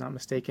injury, if I'm not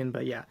mistaken.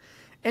 But yeah,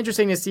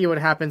 interesting to see what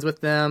happens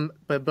with them.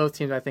 But both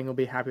teams, I think, will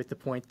be happy with the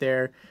point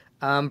there.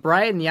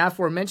 Brighton, the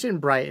aforementioned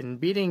Brighton,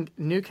 beating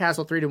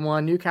Newcastle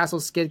 3-1.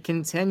 Newcastle's skid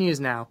continues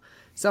now,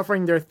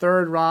 suffering their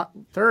third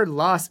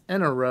loss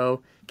in a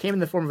row. Came in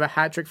the form of a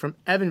hat-trick from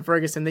Evan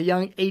Ferguson, the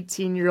young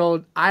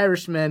 18-year-old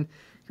Irishman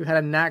who had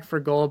a knack for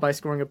goal by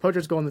scoring a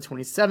poacher's goal in the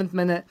 27th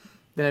minute,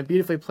 then a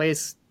beautifully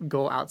placed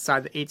goal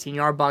outside the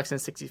 18-yard box in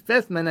the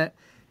 65th minute,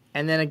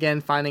 and then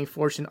again finding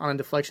fortune on a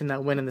deflection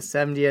that win in the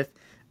 70th.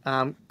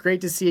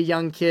 Great to see a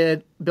young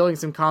kid building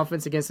some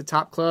confidence against a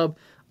top club.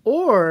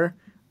 Or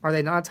are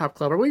they not a top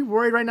club? Are we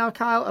worried right now,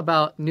 Kyle,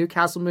 about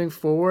Newcastle moving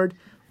forward,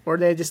 or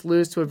do they just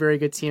lose to a very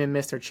good team and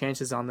miss their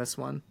chances on this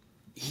one?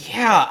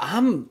 Yeah,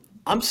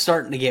 I'm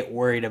starting to get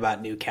worried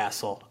about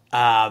Newcastle.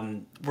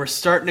 We're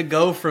starting to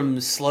go from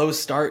slow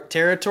start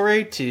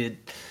territory to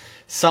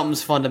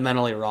something's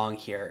fundamentally wrong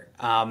here.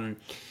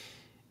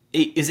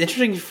 It is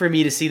interesting for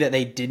me to see that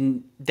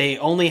they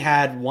only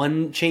had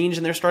one change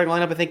in their starting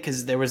lineup, I think,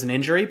 because there was an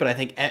injury, but I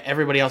think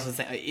everybody else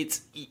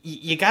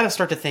you got to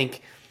start to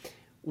think,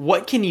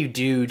 what can you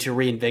do to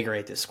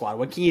reinvigorate this squad?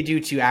 What can you do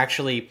to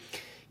actually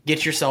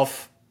get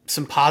yourself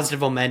some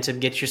positive momentum,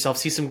 get yourself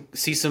see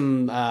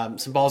some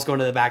balls going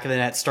to the back of the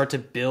net, start to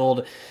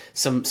build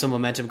some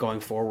momentum going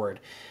forward.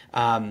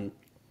 I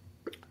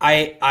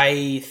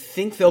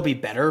think they'll be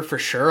better for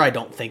sure. I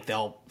don't think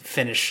they'll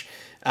finish.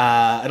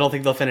 I don't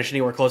think they'll finish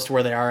anywhere close to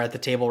where they are at the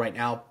table right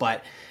now.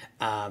 But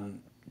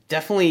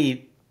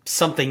definitely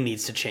something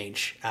needs to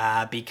change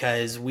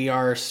because we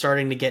are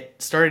starting to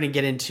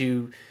get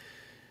into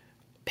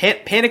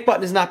panic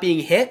button is not being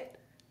hit,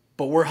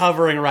 but we're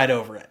hovering right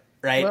over it.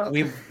 Right, well,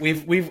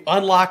 we've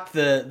unlocked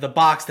the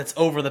box that's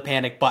over the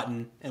panic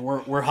button, and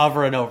we're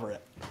hovering over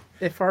it.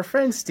 If our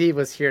friend Steve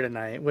was here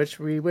tonight, which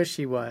we wish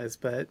he was,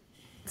 but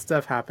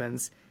stuff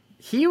happens,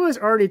 he was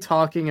already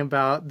talking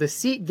about the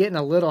seat getting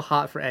a little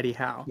hot for Eddie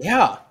Howe.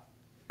 Yeah,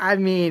 I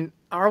mean,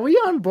 are we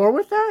on board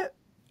with that?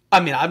 I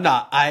mean, I'm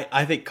not.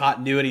 I think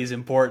continuity is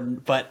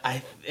important, but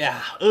I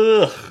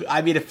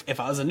mean,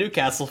 if I was a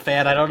Newcastle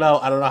fan, I don't know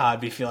how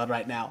I'd be feeling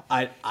right now.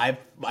 I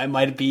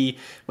might be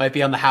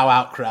on the Howe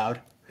out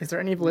crowd. Is there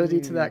any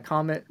validity to that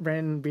comment,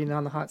 Brandon, being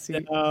on the hot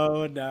seat?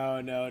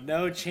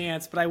 No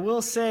chance. But I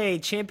will say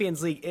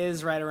Champions League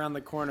is right around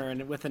the corner,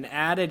 and with an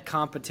added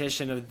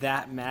competition of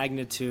that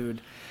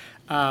magnitude,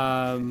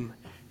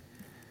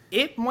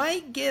 it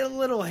might get a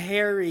little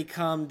hairy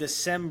come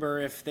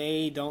December if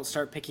they don't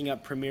start picking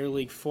up Premier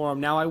League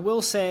form. Now, I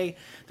will say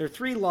their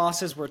 3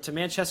 losses were to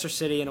Manchester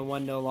City in a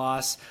 1-0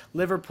 loss,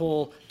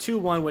 Liverpool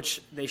 2-1,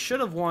 which they should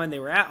have won. They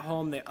were at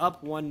home. They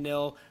up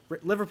 1-0.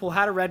 Liverpool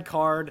had a red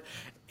card.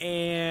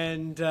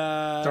 And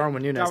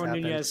Darwin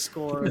Nunez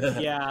scored,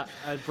 a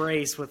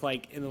brace with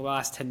in the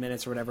last 10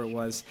 minutes or whatever it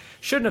was.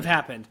 Shouldn't have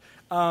happened.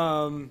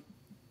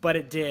 but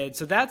it did.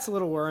 So that's a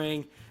little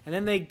worrying. And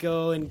then they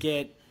go and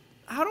get,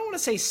 I don't want to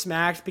say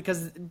smacked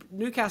because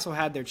Newcastle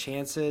had their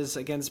chances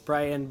against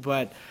Brighton,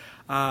 but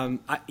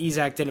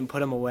Isak didn't put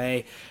them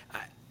away.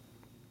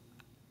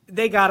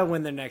 They got to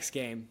win their next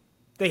game.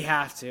 They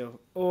have to.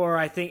 Or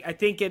I think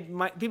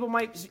people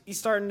might be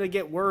starting to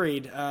get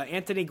worried.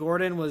 Anthony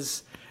Gordon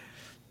was,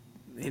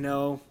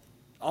 the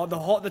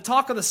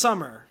talk of the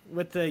summer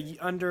with the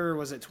under,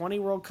 was it 20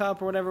 World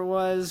Cup or whatever it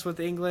was with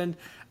England.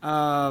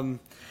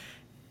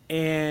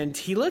 And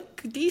he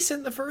looked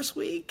decent the first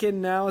week, and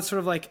now it's sort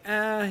of like,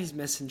 he's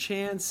missing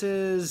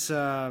chances.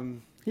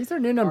 He's their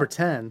new number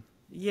 10.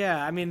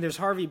 Yeah, I mean, there's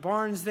Harvey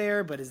Barnes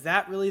there, but is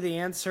that really the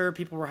answer?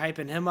 People were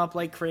hyping him up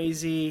like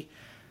crazy.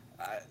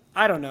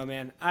 I don't know,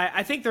 man.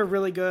 I think they're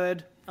really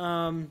good,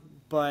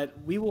 but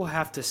we will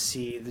have to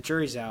see. The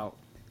jury's out.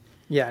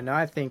 Yeah, no,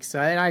 I think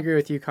so. And I agree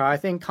with you, Kyle. I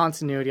think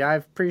continuity,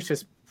 I've preached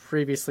this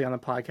previously on the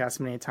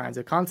podcast many times,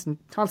 that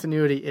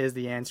continuity is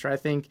the answer. I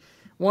think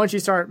once you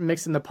start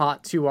mixing the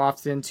pot too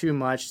often, too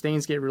much,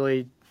 things get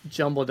really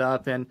jumbled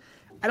up. And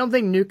I don't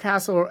think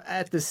Newcastle are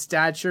at the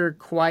stature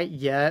quite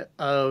yet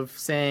of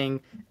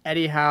saying,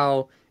 Eddie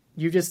Howe,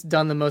 you've just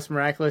done the most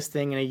miraculous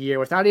thing in a year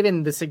without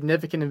even the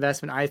significant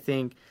investment, I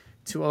think,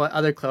 to what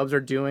other clubs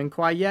are doing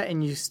quite yet.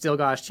 And you still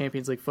got us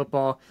Champions League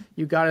football.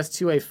 You got us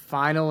to a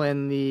final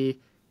in the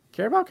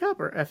Carabao Cup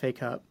or FA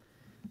Cup.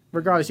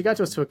 Regardless, you got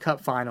us to a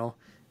cup final.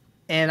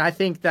 And I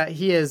think that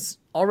he has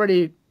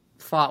already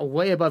fought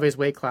way above his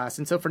weight class.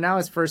 And so for now,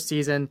 his first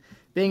season,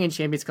 being in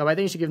Champions Cup, I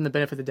think you should give him the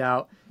benefit of the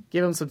doubt.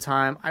 Give him some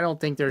time. I don't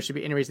think there should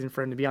be any reason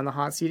for him to be on the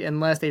hot seat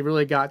unless they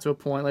really got to a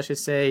point, let's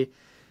just say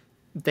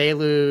they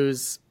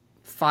lose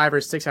 5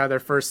 or 6 out of their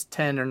first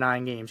 10 or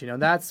 9 games.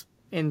 That's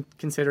in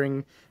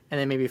considering, and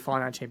then maybe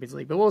falling out of Champions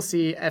League. But we'll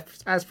see.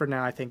 As for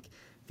now, I think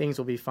things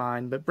will be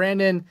fine. But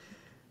Brandon,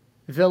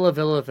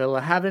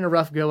 Villa, having a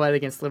rough go at it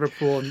against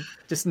Liverpool,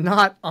 just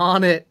not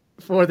on it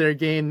for their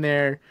game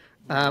there.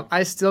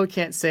 I still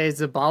can't say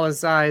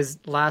Zabalazai's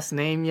last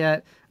name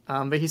yet,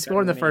 but he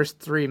scored in the first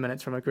 3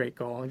 minutes from a great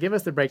goal. And give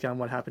us the breakdown of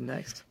what happened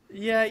next.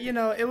 Yeah,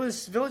 it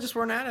was Villa just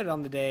weren't at it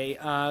on the day.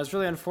 It was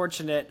really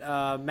unfortunate.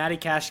 Matty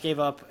Cash gave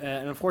up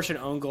an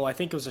unfortunate own goal. I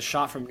think it was a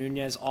shot from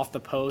Nunez off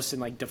the post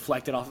and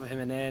deflected off of him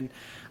and in.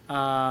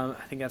 I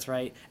think that's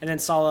right. And then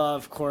Salah,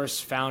 of course,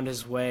 found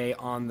his way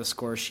on the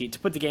score sheet to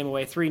put the game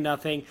away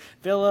 3-0.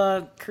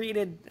 Villa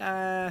created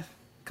a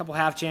couple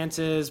half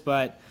chances,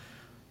 but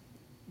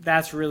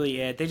that's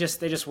really it. They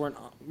just were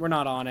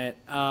not on it.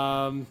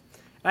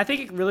 I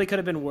think it really could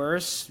have been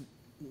worse.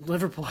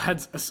 Liverpool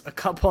had a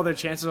couple other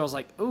chances. I was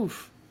like,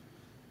 oof,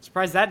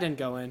 surprised that didn't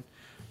go in.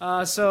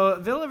 So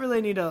Villa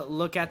really need to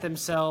look at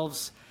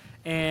themselves.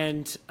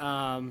 And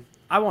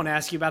I won't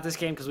ask you about this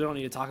game because we don't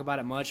need to talk about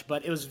it much.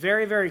 But it was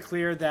very, very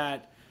clear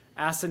that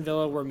Aston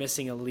Villa were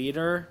missing a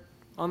leader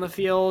on the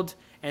field,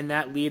 and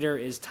that leader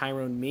is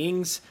Tyrone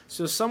Mings.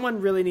 So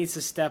someone really needs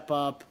to step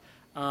up.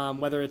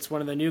 Whether it's one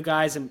of the new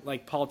guys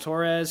like Paul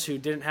Torres, who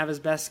didn't have his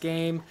best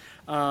game,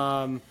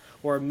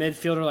 or a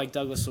midfielder like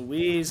Douglas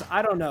Luiz.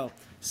 I don't know.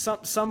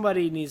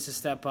 Somebody needs to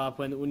step up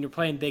when you're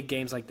playing big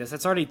games like this.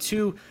 That's already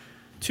two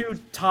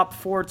top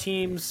 4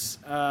 teams,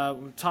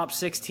 top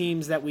 6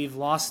 teams that we've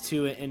lost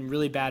to in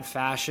really bad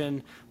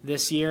fashion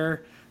this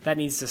year. That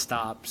needs to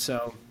stop.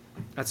 So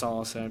that's all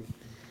I'll say.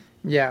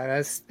 Yeah,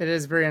 it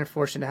is very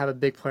unfortunate to have a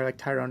big player like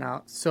Tyrone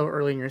out so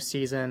early in your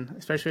season,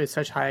 especially with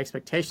such high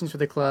expectations for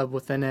the club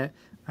within it.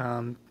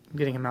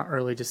 Getting him out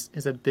early just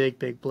is a big,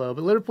 big blow.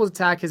 But Liverpool's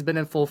attack has been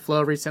in full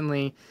flow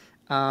recently.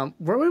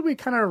 Where would we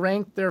kind of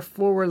rank their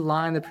forward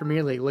line in the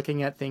Premier League,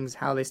 looking at things,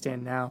 how they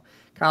stand now?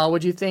 Kyle,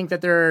 would you think that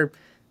they're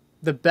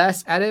the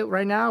best at it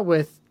right now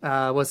with,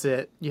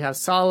 you have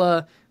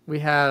Salah, we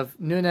have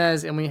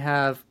Nunez, and we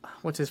have,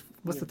 what's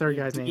the third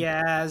guy's name?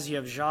 Diaz, you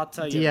have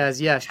Jota.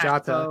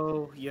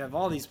 Jota. You have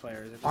all these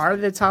players. Are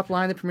they the top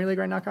line in the Premier League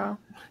right now, Kyle?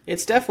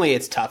 It's tough.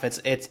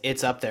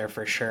 It's up there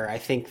for sure. I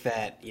think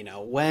that,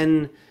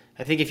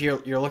 if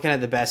you're looking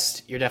at the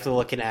best, you're definitely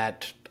looking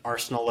at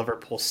Arsenal,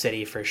 Liverpool,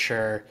 City for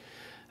sure.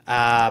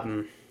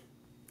 I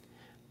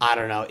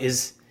don't know.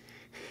 Is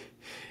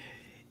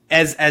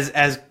as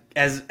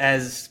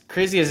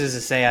crazy as it is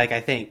to say,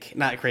 I think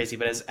not crazy,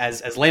 but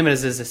as lame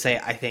as it is to say,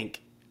 I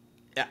think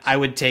I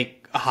would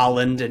take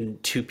Holland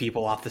and 2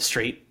 people off the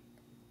street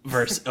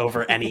versus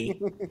over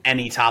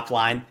any top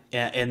line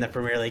in the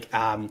Premier League.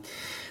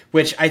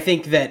 Which I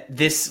think that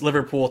this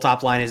Liverpool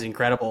top line is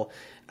incredible.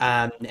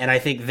 And I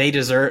think they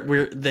deserve.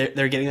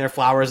 They're getting their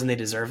flowers and they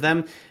deserve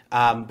them.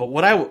 But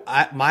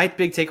what my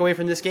big takeaway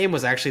from this game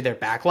was actually their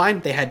back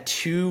line. They had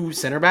 2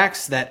 center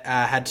backs that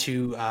had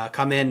to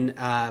come in.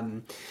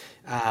 I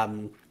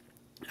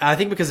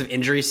think because of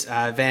injuries,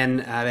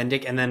 Van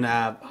Dijk, and then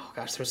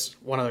there's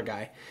one other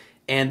guy.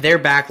 And their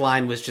back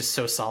line was just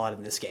so solid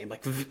in this game.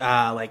 Like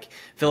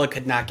Villa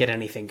could not get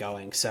anything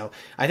going. So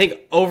I think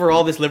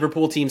overall this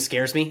Liverpool team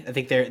scares me. I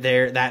think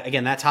they're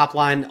that top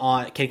line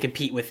can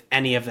compete with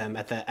any of them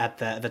at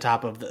the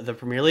top of the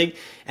Premier League.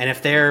 And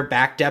if their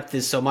back depth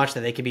is so much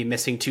that they could be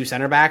missing 2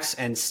 center backs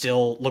and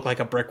still look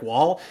like a brick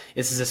wall,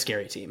 this is a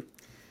scary team.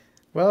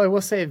 Well, I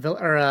will say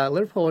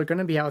Liverpool are going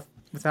to be out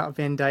without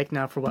Van Dijk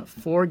now for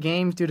 4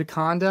 games due to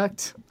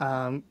conduct,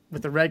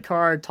 with the red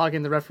card,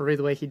 talking to the referee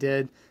the way he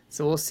did.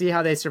 So we'll see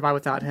how they survive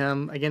without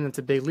him. Again, it's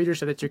a big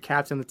leadership that you're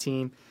captain of the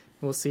team.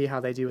 We'll see how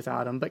they do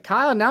without him. But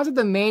Kyle, now to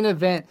the main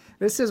event.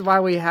 This is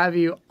why we have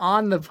you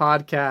on the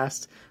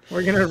podcast.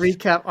 We're going to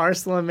recap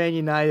Arsenal and Man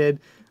United.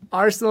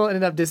 Arsenal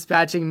ended up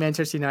dispatching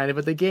Manchester United,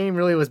 but the game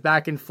really was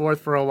back and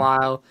forth for a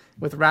while,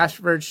 with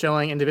Rashford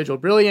showing individual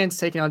brilliance,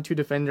 taking on 2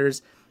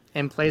 defenders,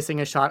 and placing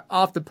a shot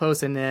off the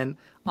post and in,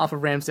 off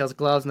of Ramsdale's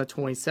gloves in the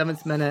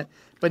 27th minute.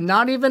 But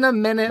not even a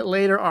minute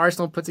later,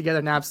 Arsenal put together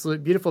an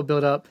absolute beautiful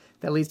build-up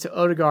that leads to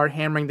Odegaard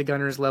hammering the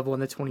Gunners level in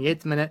the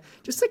 28th minute.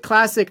 Just a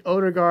classic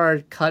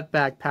Odegaard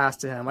cutback pass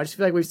to him. I just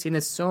feel like we've seen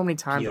this so many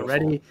times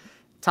already.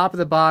 Top of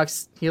the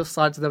box, heel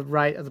slide to the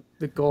right of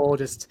the goal.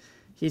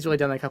 He's really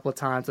done that a couple of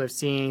times I've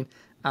seen.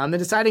 The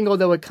deciding goal,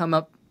 though, would come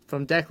up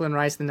from Declan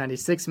Rice in the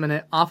 96th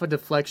minute off a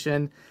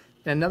deflection.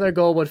 Then another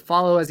goal would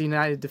follow as the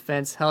United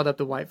defense held up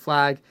the white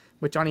flag,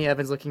 with Johnny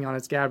Evans looking on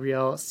as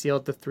Gabriel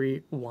sealed the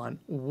 3-1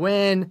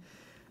 win.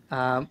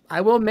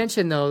 I will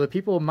mention, though, that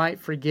people might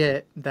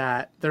forget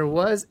that there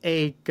was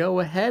a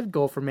go-ahead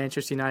goal for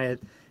Manchester United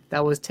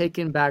that was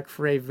taken back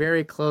for a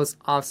very close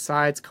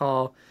offsides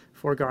call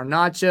for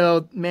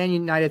Garnacho. Man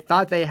United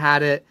thought they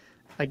had it.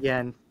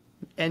 Again,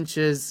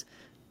 inches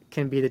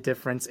can be the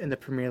difference in the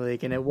Premier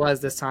League, and it was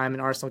this time,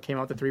 and Arsenal came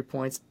out with 3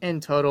 points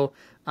in total.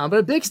 But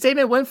a big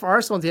statement win for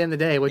Arsenal at the end of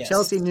the day, with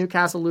Chelsea and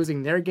Newcastle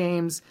losing their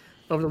games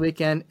over the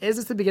weekend. Is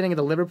this the beginning of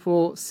the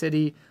Liverpool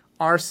City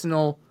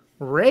Arsenal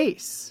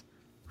race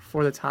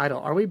for the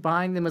title? Are we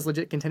buying them as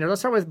legit contenders?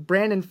 Let's start with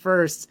Brandon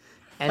first,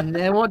 and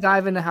then we'll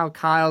dive into how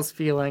Kyle's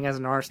feeling as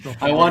an Arsenal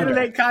fan. I want to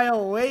make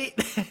Kyle wait.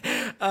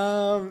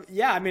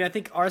 Yeah, I mean, I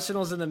think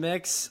Arsenal's in the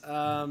mix.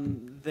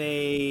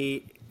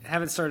 They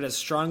haven't started as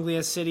strongly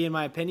as City, in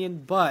my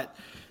opinion, but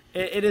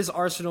it is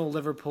Arsenal,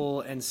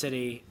 Liverpool, and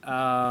City.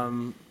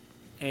 And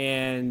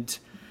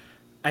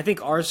I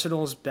think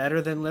Arsenal's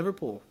better than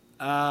Liverpool.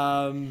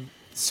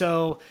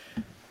 So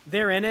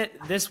they're in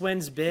it. This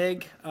win's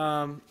big.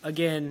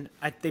 Again,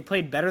 they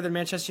played better than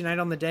Manchester United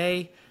on the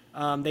day.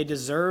 They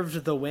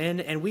deserved the win,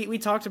 and we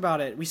talked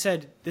about it. We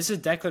said this is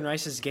Declan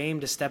Rice's game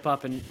to step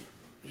up, and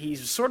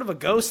he's sort of a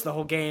ghost the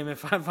whole game,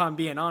 if I'm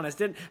being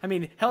honest.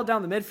 Held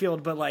down the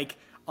midfield, but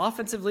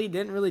offensively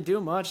didn't really do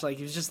much.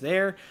 He was just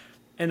there.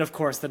 And of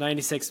course, the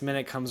 96th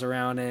minute comes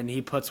around and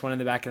he puts one in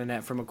the back of the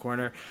net from a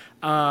corner.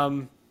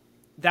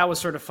 That was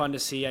sort of fun to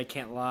see. I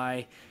can't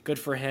lie. Good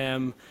for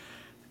him.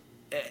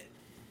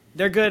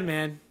 They're good,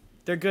 man.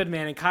 They're good,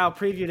 man. And Kyle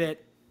previewed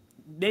it.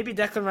 Maybe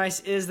Declan Rice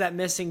is that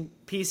missing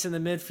piece in the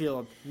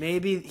midfield.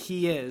 Maybe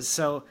he is.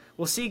 So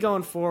we'll see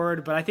going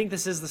forward, but I think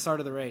this is the start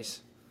of the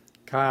race.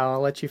 Kyle,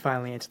 I'll let you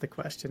finally answer the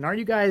question. Are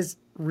you guys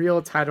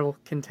real title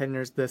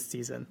contenders this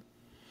season?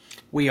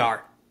 We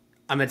are.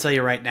 I'm going to tell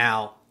you right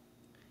now,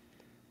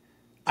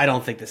 I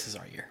don't think this is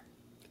our year.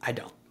 I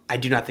don't. I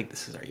do not think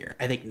this is our year.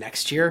 I think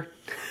next year,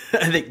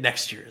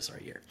 is our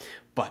year.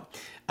 But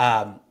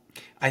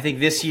I think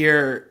this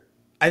year,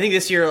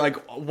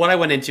 what I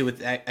went into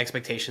with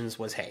expectations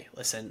was, hey,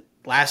 listen,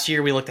 last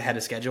year we looked ahead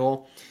of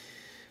schedule.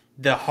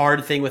 The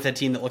hard thing with a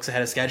team that looks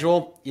ahead of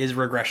schedule is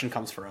regression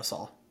comes for us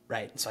all,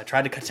 right? So I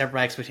tried to temper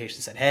my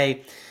expectations, said,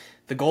 hey,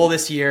 the goal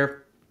this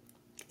year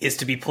is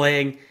to be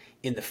playing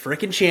in the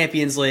frickin'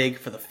 Champions League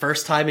for the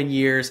first time in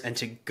years and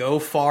to go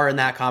far in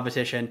that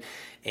competition.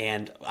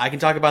 And I can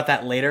talk about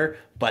that later,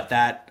 but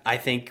that I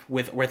think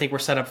we're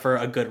set up for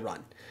a good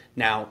run.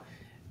 Now,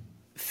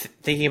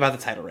 thinking about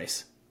the title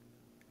race.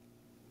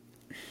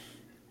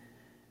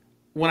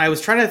 When I was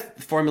trying to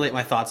formulate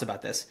my thoughts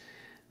about this,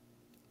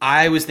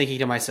 I was thinking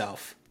to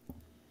myself,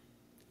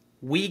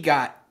 we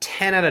got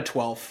 10 out of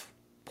 12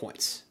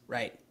 points,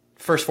 right?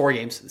 First 4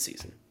 games of the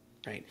season,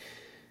 right?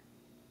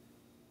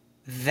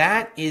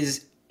 That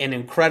is an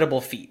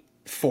incredible feat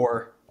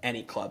for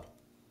any club,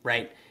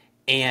 right?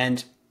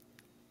 And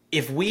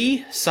if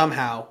we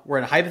somehow were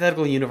in a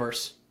hypothetical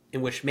universe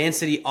in which Man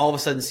City all of a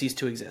sudden ceased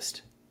to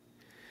exist,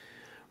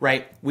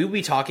 right, we would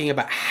be talking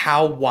about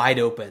how wide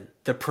open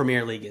the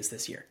Premier League is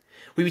this year.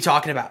 We'd be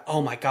talking about,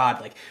 oh my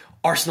God,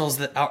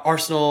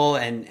 Arsenal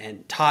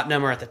and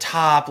Tottenham are at the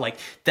top.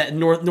 That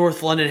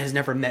North London has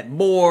never met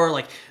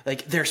more.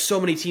 There's so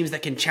many teams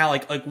that can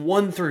challenge.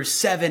 1 through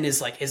 7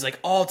 is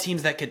all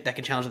teams that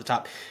can challenge at the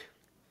top.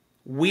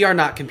 We are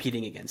not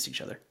competing against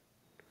each other.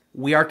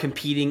 We are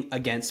competing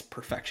against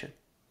perfection.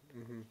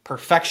 Mm-hmm.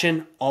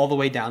 Perfection all the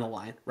way down the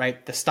line,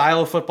 right? The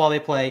style of football they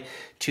play,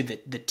 to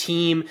the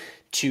team,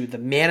 to the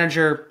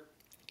manager,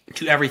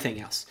 to everything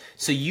else.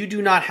 So you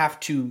do not have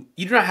to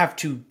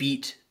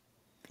beat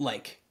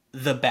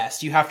the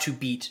best. You have to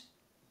beat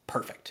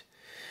perfect.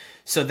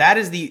 So that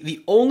is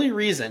the only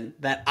reason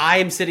that I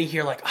am sitting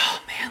here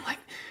oh man,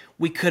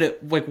 we could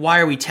have, why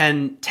are we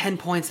 10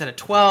 points out of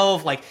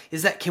 12?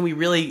 Can we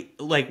really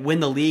win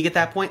the league at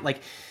that point?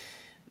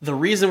 The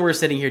reason we're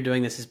sitting here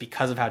doing this is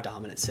because of how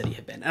dominant City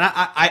have been. And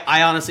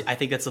I honestly, I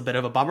think that's a bit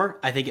of a bummer.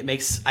 I think it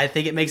makes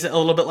it a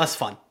little bit less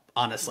fun.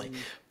 honestly.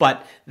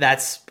 But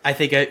that's, I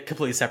think, a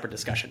completely separate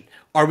discussion.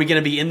 Are we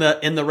going to be in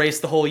the race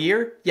the whole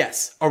year?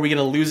 Yes. Are we going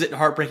to lose it in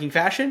heartbreaking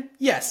fashion?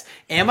 Yes.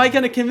 Am I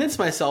going to convince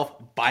myself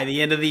by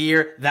the end of the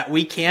year that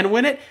we can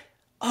win it?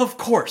 Of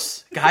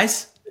course,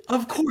 guys.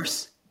 Of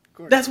course.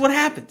 That's what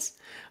happens.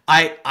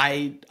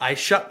 I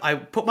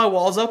put my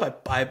walls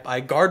up. I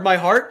guard my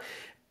heart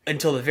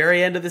until the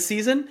very end of the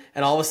season,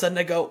 and all of a sudden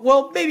I go,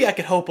 well, maybe I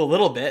could hope a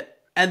little bit,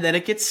 and then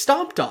it gets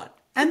stomped on.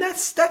 And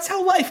that's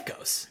how life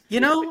goes.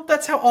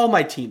 That's how all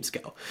my teams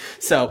go.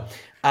 So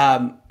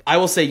I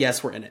will say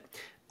yes, we're in it.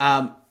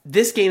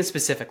 This game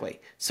specifically.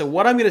 So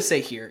what I'm going to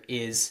say here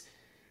is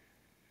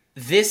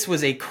this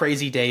was a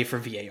crazy day for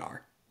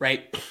VAR,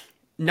 right?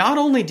 Not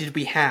only did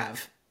we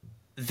have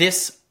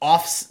this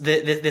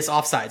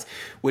offsides,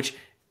 which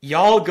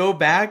y'all go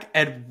back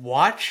and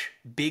watch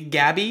Big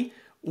Gabby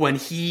when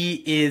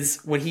he is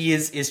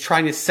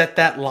trying to set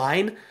that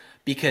line,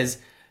 because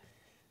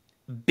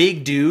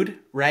big dude,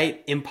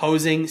 right?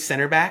 Imposing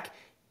center back,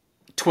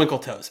 twinkle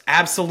toes,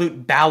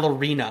 absolute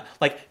ballerina,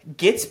 like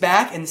gets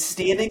back and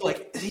standing,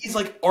 like he's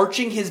like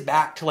arching his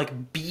back to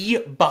like be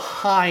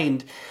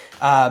behind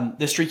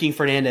the streaking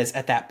Fernandez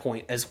at that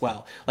point as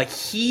well. Like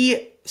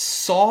he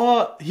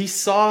saw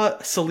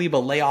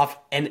Saliba lay off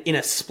and in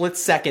a split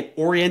second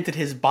oriented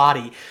his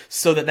body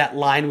so that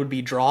line would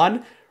be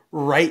drawn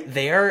right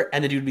there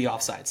and the dude would be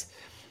offsides.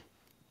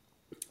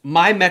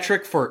 My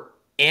metric for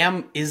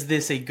is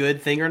this a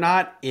good thing or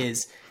not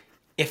is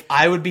if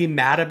I would be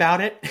mad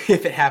about it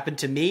if it happened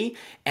to me,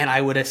 and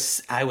I would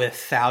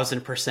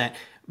 1,000%.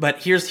 But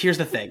here's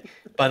the thing.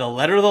 By the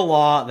letter of the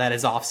law, that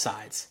is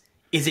offsides.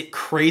 Is it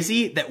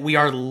crazy that we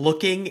are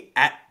looking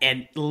at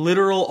a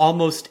literal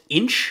almost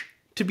inch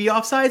to be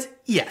offsides?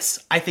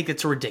 Yes, I think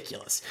it's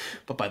ridiculous.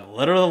 But by the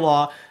letter of the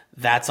law,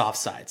 that's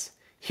offsides.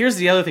 Here's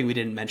the other thing we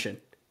didn't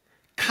mention.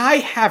 Kai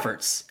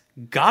Havertz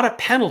got a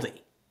penalty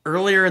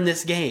earlier in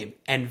this game,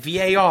 and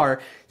VAR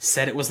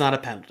said it was not a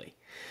penalty.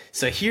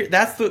 So here,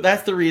 that's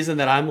the reason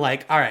that I'm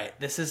like, all right,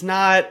 this is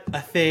not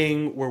a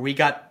thing where we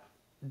got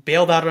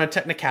bailed out on a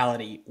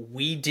technicality.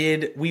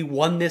 We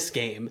won this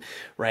game,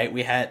 right?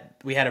 We had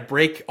a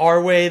break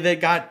our way that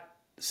got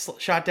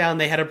shot down.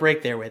 They had a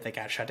break their way that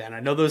got shut down.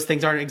 I know those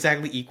things aren't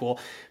exactly equal,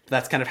 but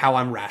that's kind of how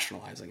I'm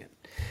rationalizing it.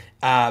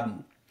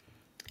 And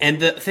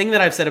the thing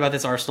that I've said about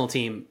this Arsenal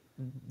team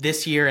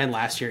this year and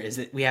last year is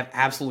that we have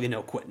absolutely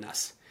no quit in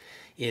us.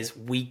 Is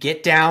we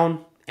get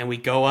down and we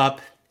go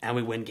up and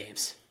we win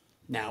games.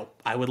 Now,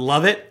 I would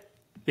love it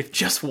if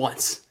just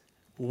once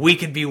we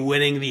could be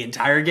winning the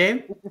entire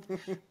game.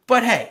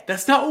 But hey,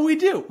 that's not what we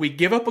do. We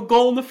give up a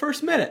goal in the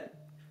first minute.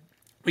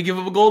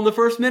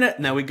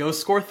 And then we go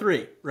score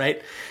 3,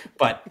 right?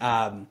 But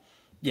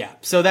yeah,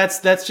 so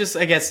that's just,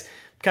 I guess,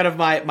 kind of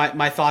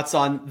my thoughts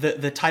on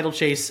the title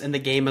chase and the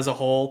game as a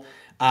whole.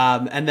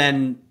 And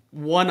then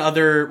one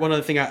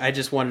other thing I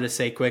just wanted to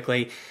say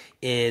quickly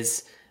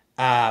is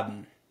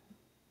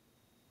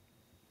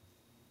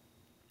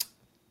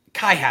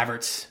Kai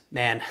Havertz,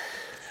 man.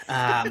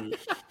 I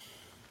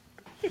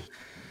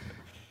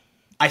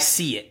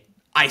see it.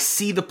 I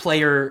see the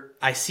player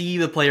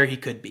he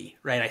could be,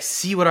 right? I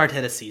see what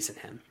Arteta sees in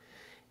him.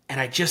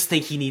 And I just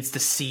think he needs to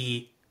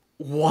see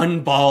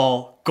one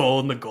ball go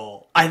in the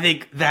goal. I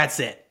think that's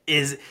it.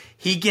 Is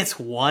he gets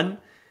one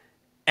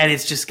and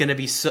it's just going to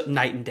be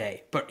night and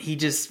day. But he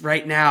just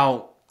right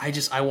now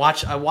I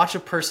watch a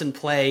person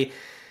play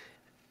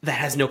that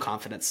has no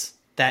confidence.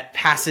 That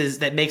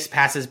makes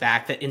passes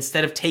back, that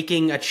instead of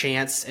taking a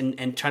chance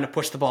and trying to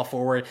push the ball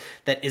forward,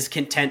 that is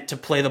content to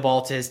play the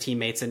ball to his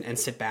teammates and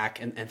sit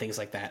back and things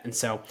like that. And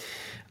so,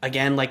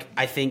 again, like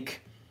I think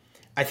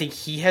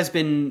he has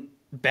been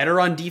better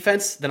on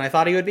defense than I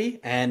thought he would be,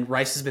 and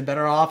Rice has been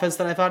better on offense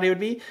than I thought he would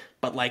be.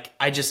 But like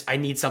I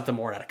need something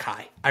more out of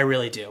Kai. I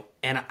really do,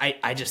 and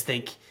I just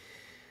think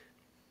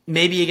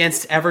maybe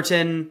against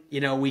Everton,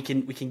 we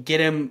can get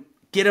him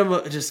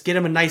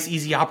a nice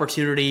easy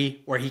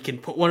opportunity where he can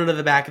put one into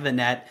the back of the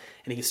net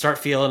and he can start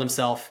feeling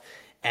himself,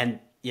 and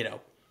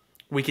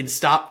we can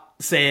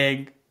stop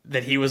saying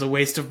that he was a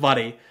waste of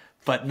money.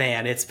 But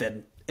man, it's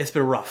been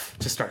rough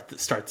to start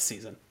the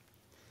season.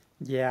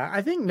 Yeah,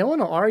 I think no one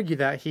will argue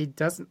that he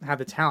doesn't have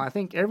the talent. I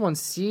think everyone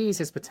sees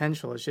his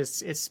potential.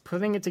 It's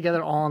putting it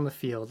together all on the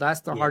field.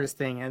 That's the hardest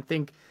thing. And I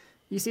think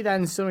you see that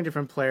in so many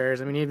different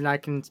players. I mean, even I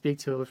can speak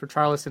to it for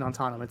Charleston on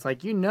Tottenham. It's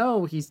like,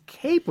 he's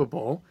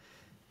capable.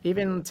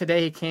 Even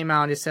today he came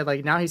out and just said,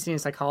 like, now he's seeing a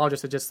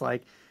psychologist that just,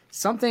 like,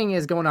 something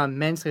is going on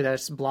mentally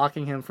that's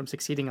blocking him from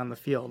succeeding on the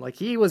field. Like,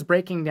 he was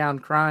breaking down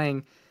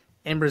crying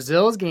in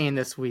Brazil's game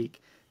this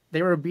week.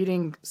 They were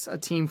beating a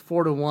team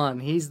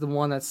 4-1. He's the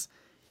one that's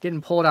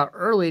getting pulled out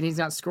early, and he's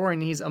not scoring.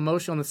 And he's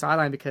emotional on the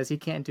sideline because he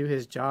can't do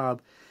his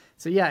job.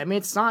 So, yeah, I mean,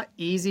 it's not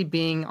easy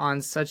being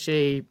on such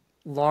a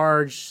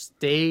large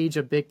stage,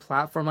 a big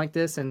platform like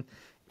this, and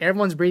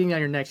everyone's breathing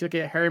down your necks. You look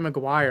at Harry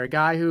Maguire, a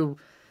guy who...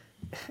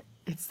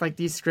 It's like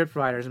these script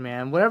writers,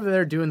 man. Whatever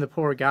they're doing, the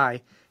poor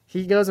guy.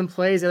 He goes and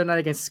plays the other night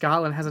against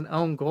Scotland, has an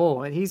own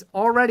goal, and he's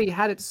already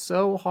had it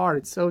so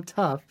hard, so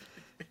tough,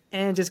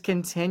 and just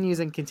continues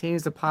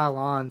to pile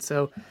on.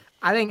 So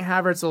I think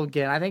Havertz will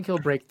I think he'll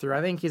break through.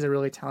 I think he's a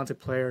really talented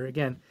player.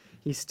 Again,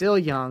 he's still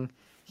young.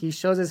 He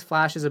shows his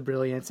flashes of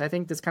brilliance. I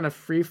think this kind of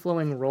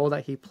free-flowing role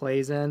that he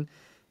plays in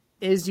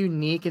is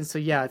unique. And so,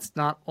 yeah, it's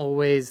not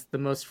always the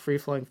most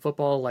free-flowing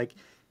football, like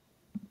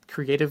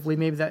creatively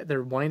maybe that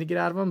they're wanting to get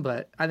out of him,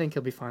 but I think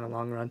he'll be fine in the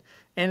long run.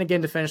 And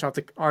again, to finish off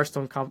the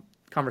Arsenal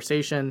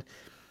conversation,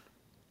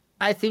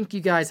 I think you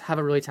guys have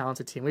a really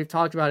talented team. We've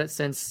talked about it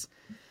since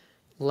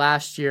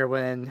last year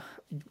when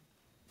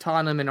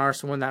Tottenham and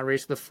Arsenal won that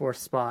race for the 4th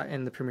spot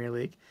in the Premier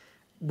League.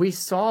 We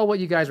saw what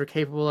you guys were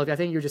capable of. I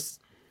think you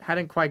just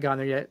hadn't quite gotten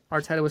there yet.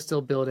 Arteta was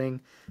still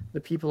building.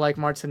 The people like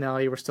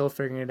Martinelli were still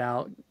figuring it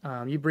out.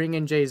 You bring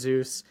in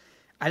Jesus.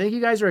 I think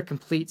you guys are a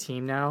complete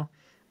team now,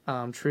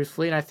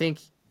 truthfully, and I think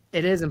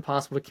it is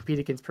impossible to compete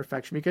against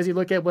perfection because you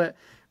look at what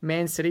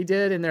Man City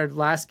did in their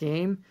last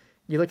game.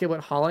 You look at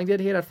what Haaland did.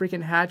 He had a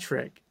freaking hat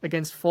trick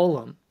against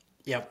Fulham.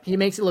 Yep. He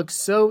makes it look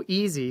so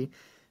easy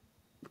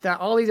that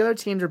all these other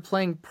teams are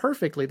playing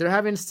perfectly. They're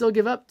having to still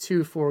give up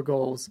 2-4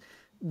 goals,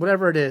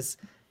 whatever it is.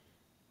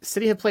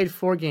 City have played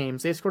 4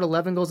 games. They've scored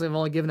 11 goals and they've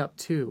only given up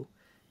 2.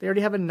 They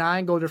already have a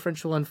 9-goal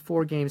differential in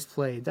 4 games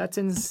played. That's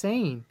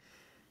insane.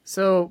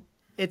 So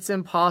it's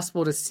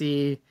impossible to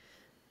see,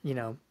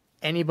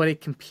 anybody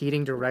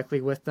competing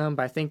directly with them.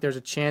 But I think there's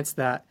a chance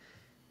that,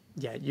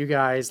 you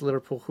guys,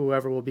 Liverpool,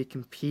 whoever will be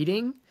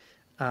competing.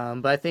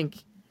 But I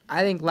think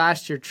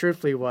last year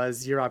truthfully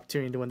was your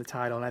opportunity to win the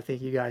title, and I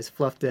think you guys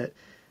fluffed it.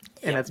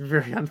 And that's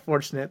very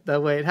unfortunate the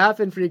way it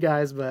happened for you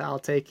guys, but I'll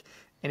take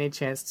any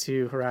chance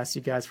to harass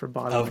you guys for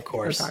bottom of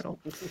course the title.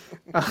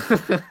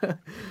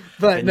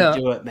 But didn't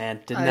do it, man.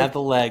 Didn't have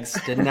the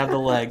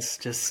legs.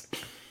 Just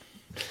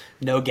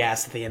no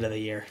gas at the end of the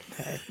year.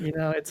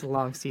 It's a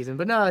long season,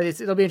 but no,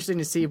 it'll be interesting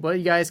to see what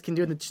you guys can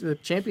do in the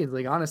Champions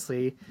League.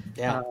 Honestly,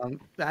 yeah.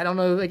 I don't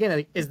know.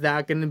 Again, is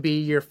that going to be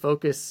your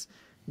focus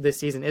this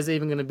season? Is it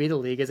even going to be the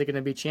league? Is it going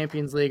to be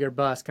Champions League or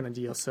bust kind of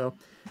deal? So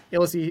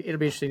it'll be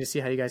interesting to see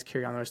how you guys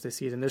carry on the rest of the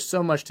season. There's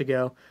so much to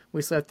go.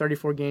 We still have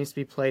 34 games to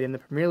be played in the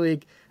Premier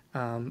League.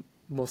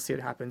 We'll see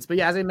what happens. But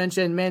yeah, as I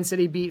mentioned, Man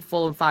City beat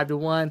Fulham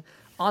 5-1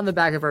 on the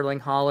back of Erling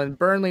Haaland.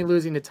 Burnley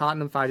losing to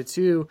Tottenham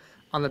 5-2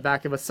 on the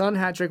back of a Son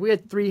hat trick. We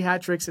had 3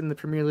 hat tricks in the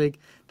Premier League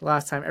the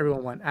last time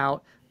everyone went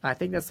out. I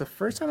think that's the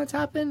first time it's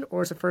happened,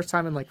 or it's the first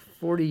time in like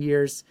 40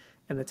 years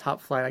in the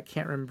top flight. I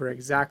can't remember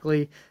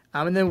exactly.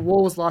 And then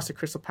Wolves lost to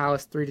Crystal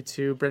Palace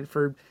 3-2.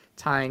 Brentford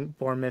tying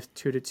Bournemouth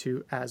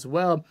 2-2 as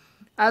well.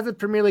 As the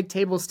Premier League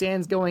table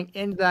stands going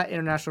into that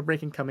international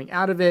break and coming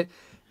out of it,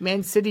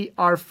 Man City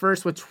are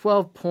first with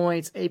 12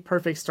 points, a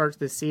perfect start to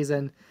the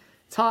season.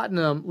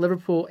 Tottenham,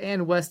 Liverpool,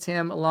 and West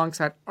Ham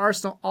alongside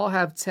Arsenal all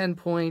have 10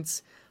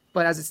 points.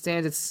 But as it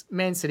stands, it's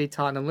Man City,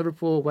 Tottenham,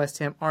 Liverpool, West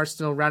Ham,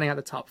 Arsenal rounding out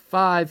the top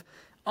 5.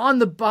 On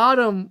the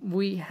bottom,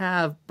 we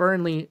have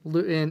Burnley,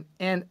 Luton,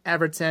 and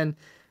Everton.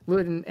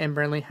 Luton and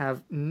Burnley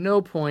have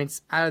no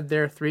points out of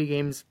their 3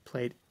 games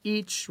played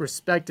each,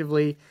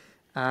 respectively.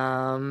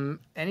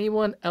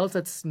 Anyone else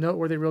that's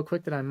noteworthy real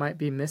quick that I might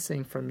be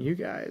missing from you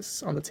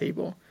guys on the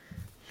table?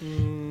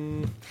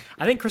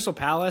 I think Crystal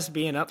Palace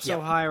being up so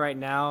high right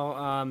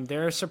now,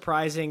 they're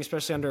surprising,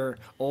 especially under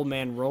old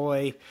man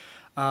Roy.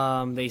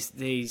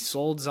 They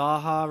sold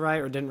Zaha,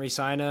 right, or didn't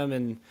re-sign him,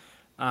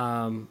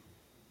 and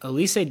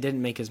Elise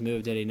didn't make his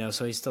move, did he? No,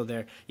 so he's still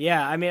there.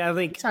 Yeah, I mean, I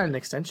think... He signed an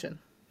extension.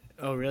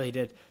 Oh, really? He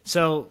did.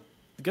 So,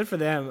 good for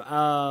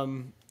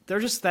them. They're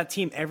just that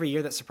team every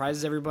year that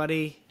surprises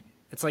everybody.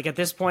 It's like, at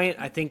this point,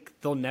 I think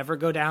they'll never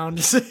go down.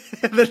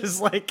 They're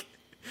just like,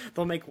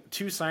 they'll make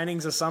 2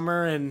 signings a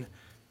summer and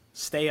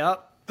stay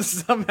up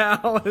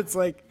somehow. It's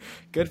like,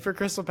 good for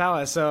Crystal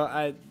Palace.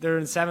 So, they're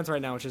in 7th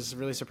right now, which is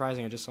really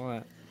surprising. I just saw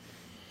that.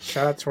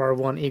 Shout out to our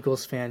one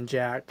Eagles fan,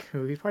 Jack,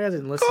 who he probably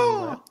hasn't listened,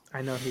 but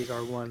I know he's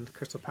our one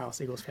Crystal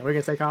Palace Eagles fan. What are you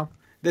going to say, Kyle?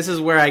 This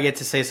is where I get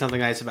to say something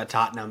nice about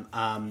Tottenham.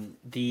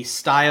 The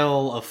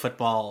style of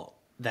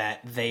football that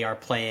they are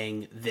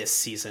playing this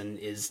season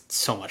is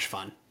so much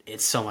fun.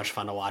 It's so much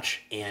fun to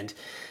watch. And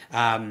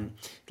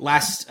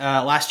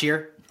last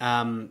year,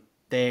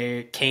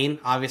 Kane,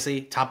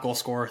 obviously, top goal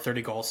scorer,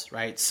 30 goals,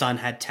 right? Son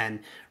had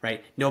 10,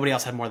 right? Nobody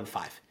else had more than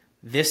 5.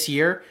 This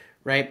year,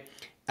 right,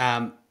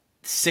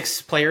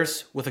 6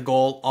 players with a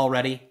goal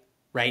already,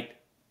 right?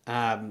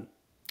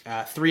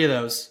 3 of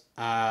those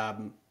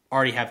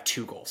already have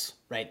 2 goals,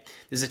 right?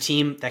 There's a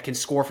team that can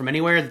score from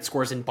anywhere, that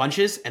scores in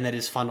bunches, and that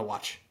is fun to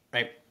watch,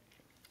 right?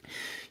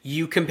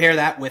 You compare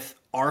that with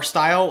our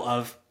style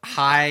of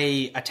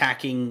high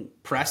attacking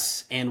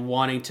press and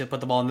wanting to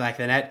put the ball in the back of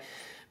the net.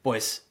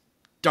 Boys,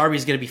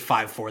 Derby's going to be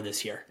 5-4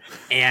 this year.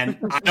 And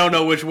I don't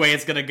know which way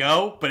it's going to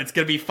go, but it's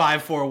going to be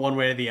 5-4 one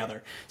way or the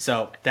other.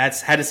 So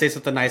that's had to say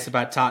something nice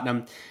about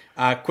Tottenham.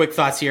 Quick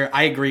thoughts here.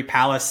 I agree.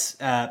 Palace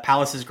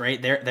is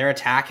great. Their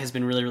attack has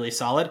been really, really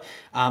solid.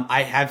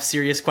 I have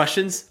serious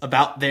questions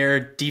about their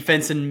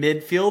defense and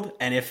midfield,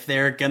 and if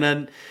they're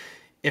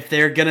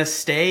gonna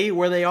stay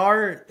where they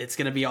are, it's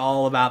gonna be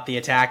all about the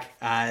attack.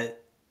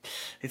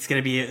 It's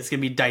gonna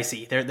be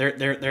dicey. They're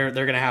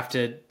gonna have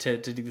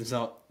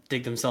to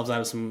dig themselves out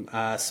of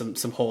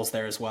some holes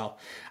there as well.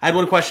 I had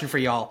one question for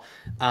y'all.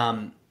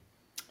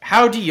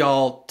 How do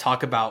y'all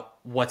talk about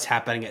what's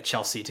happening at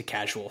Chelsea to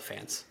casual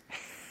fans?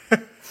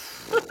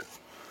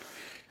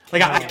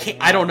 Like I can't.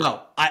 I don't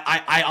know.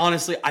 I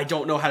honestly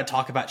don't know how to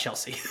talk about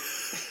Chelsea.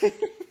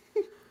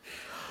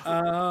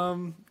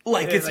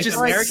 Like it's just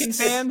American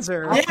fans,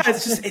 or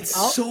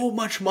it's so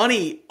much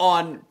money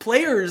on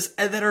players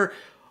and that are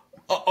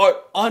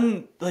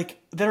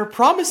that are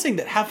promising,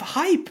 that have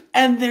hype,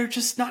 and they're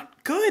just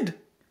not good.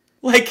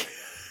 Like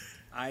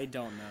I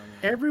don't know, man.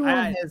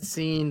 Everyone has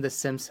seen The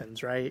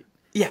Simpsons, right?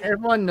 Yeah.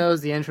 Everyone knows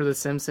the intro to The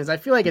Simpsons. I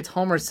feel like it's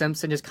Homer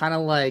Simpson just kind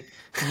of like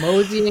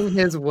moseying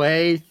his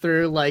way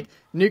through like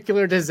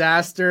nuclear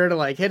disaster to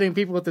like hitting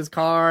people with his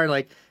car.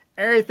 Like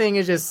everything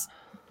is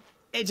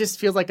it just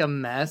feels like a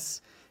mess.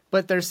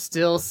 But there's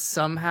still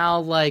somehow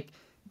like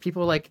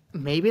people like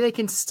maybe they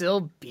can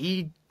still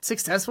be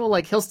successful.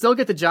 Like he'll still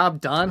get the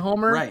job done,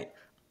 Homer. Right.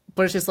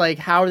 But it's just like,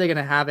 how are they going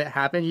to have it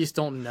happen? You just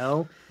don't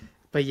know.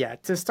 But yeah,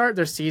 to start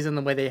their season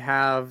the way they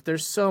have,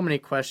 there's so many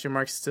question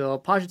marks still.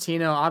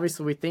 Pochettino,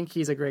 obviously we think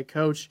he's a great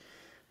coach,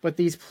 but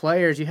these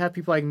players, you have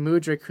people like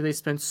Mudryk who they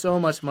spend so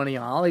much money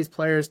on, all these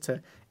players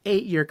to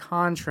 8-year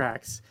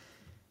contracts.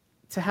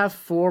 To have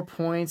 4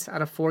 points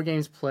out of 4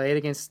 games played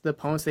against the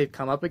opponents they've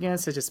come up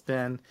against has just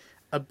been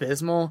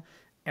abysmal.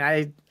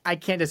 And I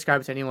can't describe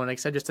it to anyone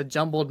except just a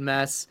jumbled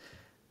mess.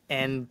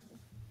 And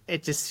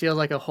it just feels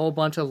like a whole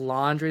bunch of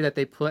laundry that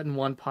they put in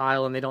one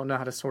pile and they don't know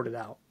how to sort it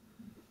out.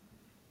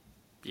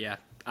 Yeah,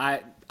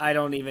 I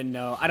don't even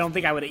know. I don't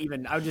think I would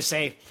just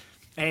say,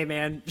 hey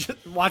man,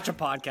 just watch a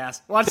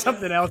podcast, watch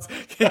something else.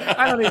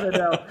 I don't even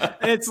know.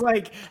 It's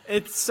like,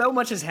 so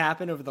much has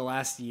happened over the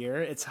last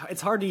year. It's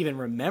hard to even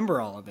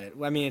remember all of it.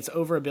 I mean, it's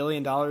over $1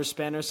 billion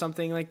spent or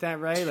something like that,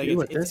 right? Like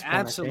it's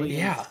absolutely,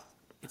 yeah.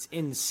 It's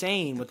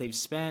insane what they've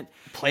spent.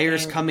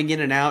 Players coming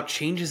in and out,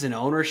 changes in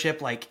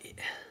ownership,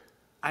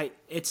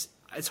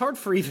 it's hard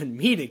for even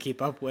me to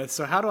keep up with.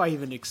 So how do I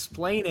even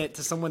explain it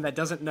to someone that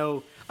doesn't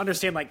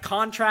understand like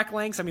contract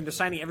lengths? I mean, they're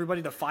signing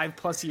everybody to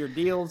 5+ year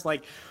deals,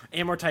 like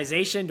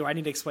amortization. Do I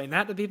need to explain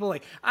that to people?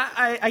 Like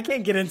I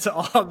can't get into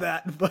all of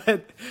that,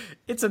 but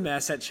it's a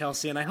mess at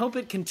Chelsea, and I hope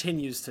it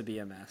continues to be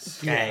a mess.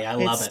 Okay, I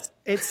love it.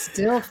 It's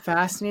still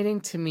fascinating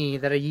to me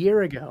that a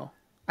year ago,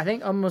 I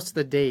think almost to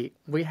the date,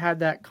 we had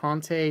that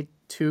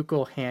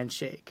Conte-Tuchel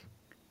handshake.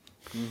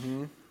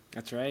 Mm-hmm.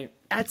 That's right.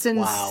 That's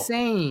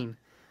insane.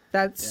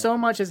 Wow. So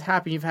much has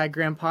happened. You've had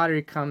Graham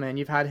Potter come in.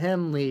 You've had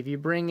him leave. You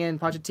bring in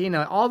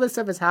Pochettino. All this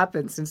stuff has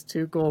happened since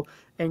Tuchel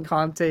and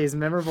Conte's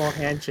memorable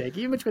handshake,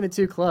 even between the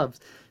two clubs.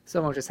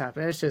 So much has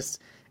happened.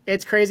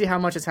 It's crazy how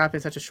much has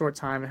happened in such a short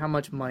time and how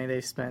much money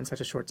they've spent in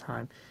such a short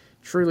time.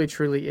 Truly,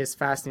 truly is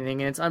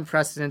fascinating, and it's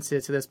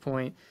unprecedented to this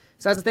point.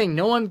 So that's the thing.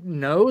 No one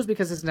knows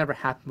because it's never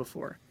happened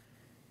before.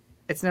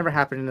 It's never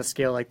happened in a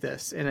scale like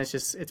this, and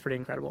it's pretty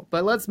incredible.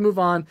 But let's move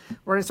on.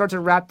 We're going to start to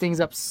wrap things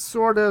up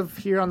sort of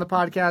here on the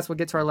podcast. We'll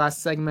get to our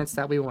last segments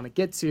that we want to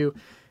get to.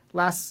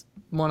 Last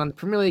one on the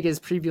Premier League is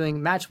previewing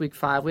match week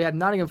 5. We had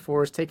Nottingham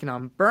Forest taking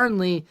on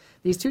Burnley.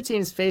 These two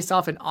teams faced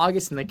off in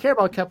August in the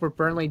Carabao Cup, where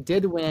Burnley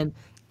did win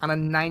on a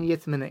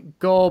 90th minute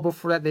goal.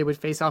 Before that, they would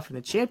face off in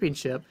the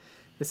Championship,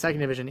 the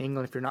second division in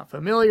England, if you're not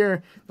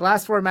familiar. The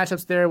last 4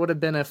 matchups there would have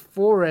been a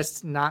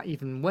Forest not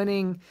even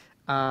winning.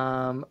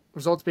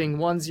 Results being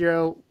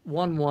 1-0,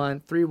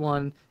 1-1,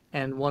 3-1,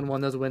 and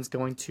 1-1. Those wins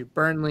going to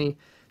Burnley.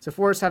 So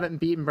Forest haven't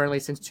beaten Burnley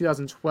since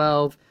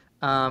 2012.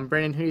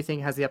 Brandon, who do you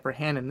think has the upper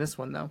hand in this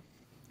one, though?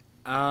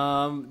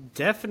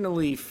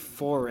 Definitely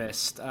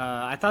Forest.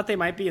 I thought they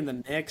might be in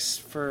the mix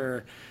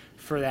for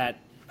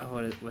that.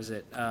 What was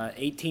it?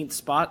 18th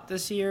spot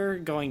this year,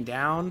 going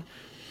down.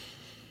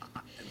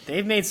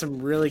 They've made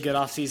some really good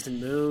offseason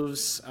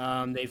moves.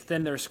 They've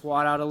thinned their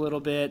squad out a little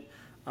bit.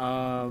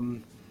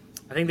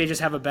 I think they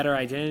just have a better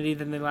identity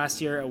than they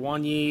last year.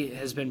 Iwanyi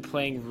has been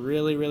playing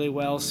really, really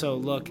well. So,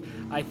 look,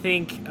 I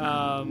think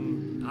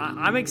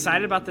I'm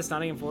excited about this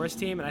Nottingham Forest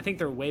team, and I think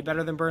they're way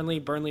better than Burnley.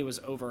 Burnley was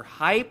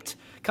overhyped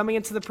coming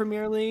into the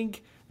Premier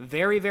League.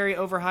 Very, very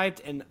overhyped,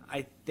 and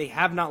they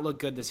have not looked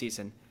good this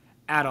season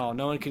at all.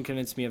 No one can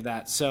convince me of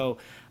that. So,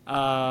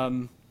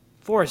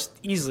 Forest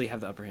easily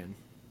have the upper hand.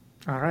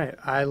 All right.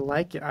 I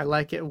like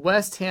it.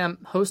 West Ham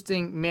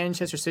hosting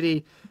Manchester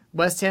City.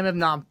 West Ham have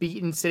not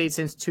beaten City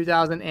since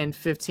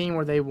 2015,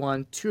 where they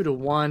won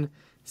 2-1.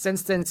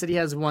 Since then, City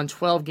has won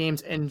 12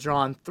 games and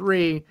drawn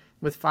 3,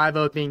 with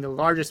 5-0 being the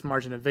largest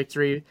margin of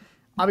victory.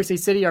 Obviously,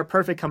 City are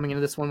perfect coming into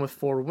this one with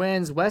 4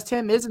 wins. West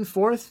Ham is in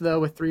 4th, though,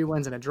 with 3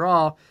 wins and a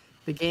draw.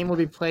 The game will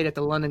be played at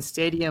the London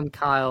Stadium,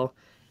 Kyle.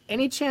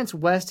 Any chance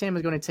West Ham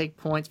is going to take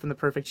points from the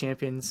perfect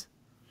champions?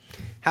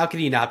 How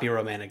can you not be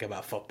romantic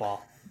about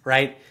football,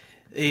 right?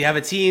 You have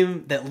a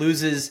team that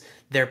loses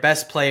their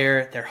best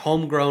player, their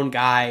homegrown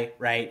guy,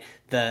 right?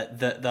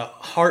 The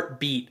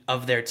heartbeat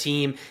of their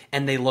team,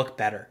 and they look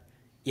better.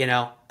 You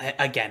know,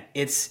 again,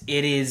 it's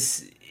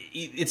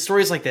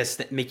stories like this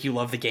that make you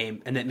love the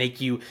game and that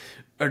make you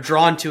are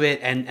drawn to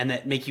it and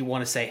that make you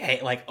want to say, hey,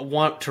 like I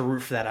want to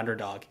root for that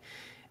underdog.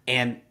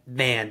 And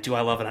man, do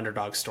I love an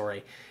underdog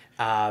story.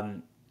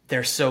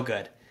 They're so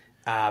good.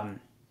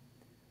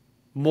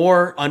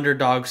 More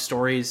underdog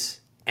stories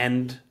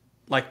end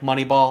like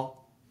Moneyball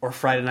or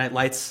Friday Night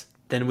Lights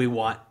than we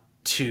want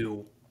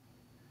to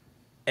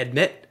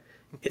admit.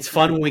 It's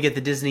fun when we get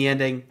the Disney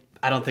ending.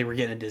 I don't think we're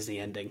getting a Disney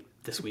ending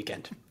this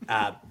weekend.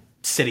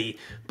 City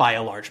by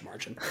a large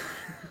margin.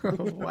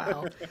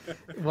 Wow.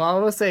 Well, I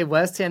will say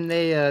West Ham,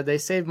 they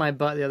saved my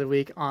butt the other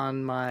week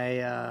on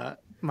my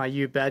my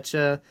You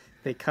Betcha.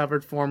 They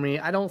covered for me.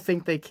 I don't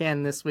think they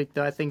can this week,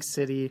 though. I think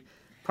City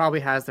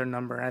probably has their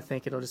number. I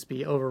think it'll just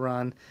be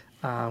overrun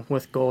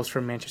with goals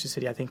from Manchester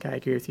City. I think I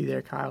agree with you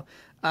there, Kyle.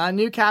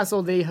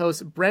 Newcastle, they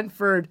host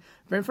Brentford.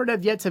 Brentford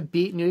have yet to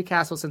beat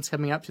Newcastle since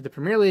coming up to the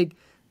Premier League.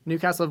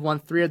 Newcastle have won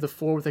 3 of the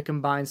 4 with a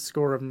combined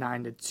score of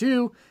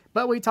 9-2.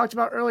 But we talked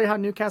about earlier how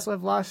Newcastle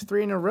have lost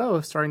 3 in a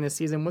row starting this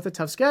season with a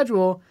tough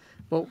schedule.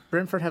 Well,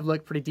 Brentford have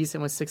looked pretty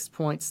decent with 6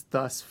 points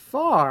thus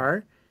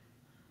far.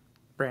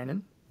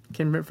 Brandon,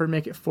 can Brentford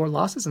make it 4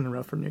 losses in a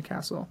row for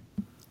Newcastle?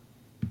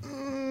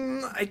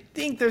 I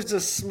think there's a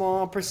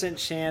small percent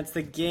chance.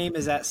 The game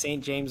is at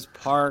St. James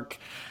Park.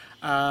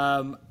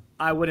 I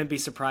wouldn't be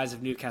surprised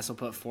if Newcastle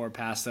put 4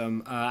 past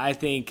them. I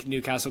think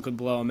Newcastle could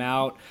blow them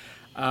out.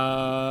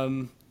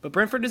 But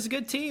Brentford is a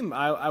good team.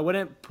 I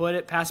wouldn't put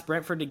it past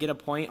Brentford to get a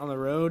point on the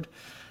road.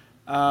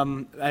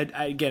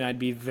 I'd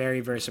be very,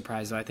 very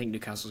surprised, though. I think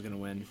Newcastle's going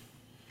to win.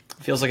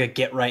 Feels like a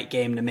get-right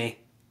game to me.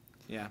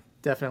 Yeah.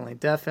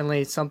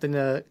 Definitely something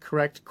to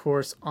correct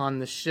course on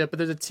the ship. But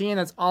there's a team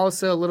that's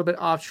also a little bit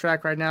off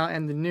track right now.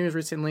 And the news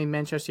recently,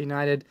 Manchester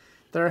United,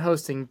 they're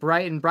hosting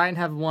Brighton. Brighton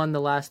have won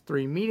the last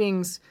 3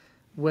 meetings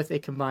with a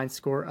combined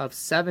score of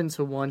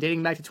 7-1.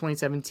 Dating back to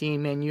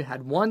 2017, Man U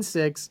had won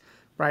 6,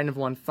 Brighton have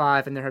won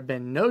 5, and there have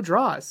been no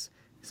draws.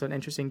 So an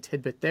interesting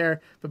tidbit there.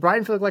 But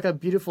Brighton feel like a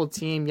beautiful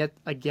team yet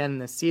again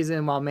this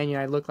season, while Man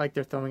United look like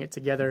they're throwing it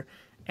together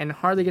and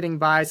hardly getting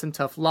by. Some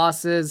tough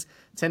losses.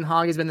 Ten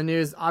Hag has been in the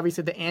news.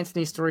 Obviously, the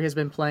Anthony story has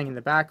been playing in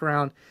the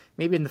background,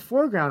 maybe in the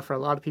foreground for a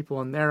lot of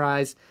people in their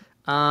eyes.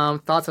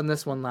 Thoughts on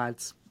this one,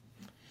 lads?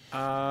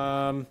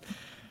 I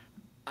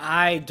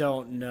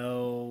don't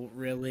know,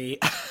 really.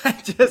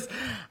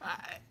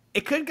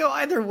 It could go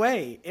either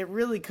way. It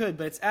really could,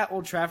 but it's at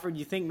Old Trafford.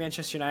 You think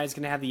Manchester United is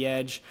going to have the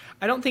edge.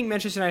 I don't think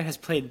Manchester United has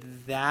played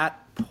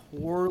that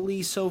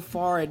poorly so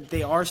far.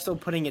 They are still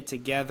putting it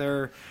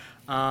together,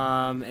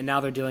 and now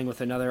they're dealing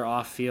with another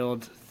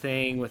off-field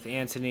thing with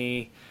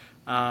Antony.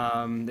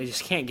 They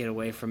just can't get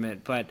away from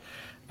it. But,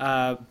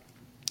 I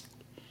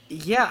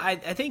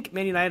think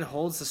Man United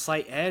holds the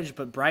slight edge,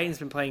 but Brighton's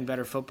been playing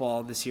better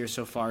football this year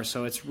so far,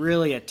 so it's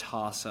really a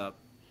toss-up.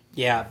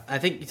 Yeah, I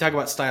think you talk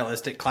about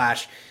stylistic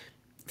clash.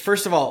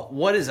 First of all,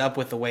 what is up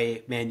with the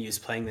way Man U is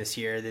playing this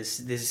year?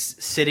 This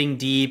sitting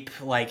deep,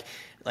 like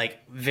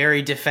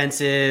very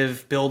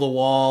defensive, build a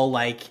wall,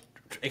 like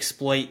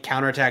exploit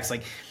counterattacks.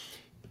 Like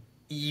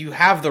you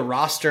have the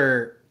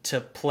roster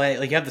to play,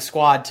 like you have the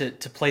squad to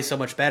play so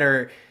much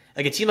better.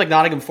 Like a team like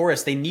Nottingham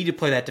Forest, they need to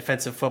play that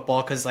defensive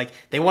football because like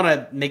they're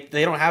not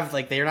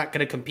going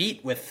to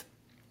compete with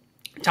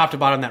top to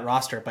bottom that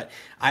roster. But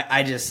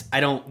I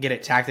don't get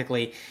it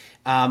tactically.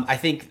 I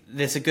think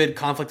there's a good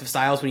conflict of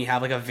styles when you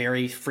have like a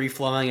very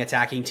free-flowing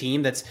attacking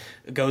team that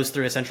goes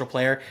through a central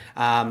player.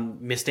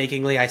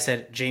 Mistakenly, I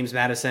said James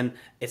Maddison.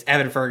 It's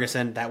Evan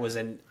Ferguson. That was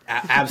an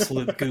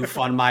absolute goof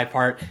on my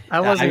part.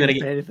 I wasn't going to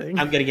say anything.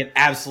 I'm going to get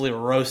absolutely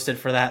roasted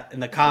for that in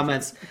the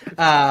comments.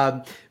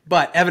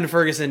 But Evan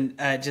Ferguson,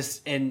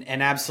 just an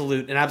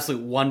absolute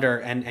wonder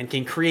and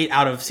can create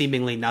out of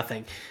seemingly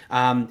nothing.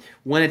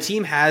 When a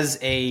team has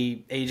a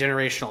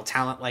generational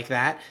talent like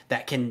that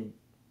can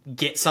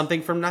get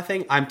something from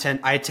nothing,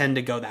 I tend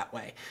to go that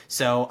way.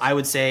 So I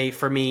would say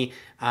for me,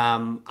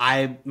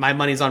 my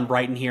money's on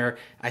Brighton here.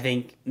 I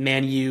think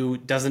Man U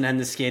doesn't end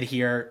the skid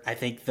here. I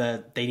think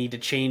they need to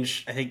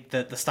change. I think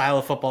the style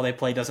of football they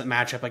play doesn't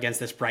match up against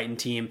this Brighton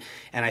team,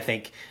 and I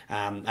think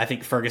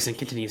Ferguson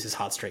continues his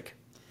hot streak.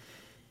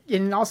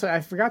 And also, I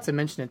forgot to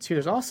mention it too.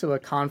 There's also a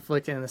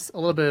conflict and a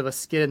little bit of a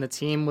skid in the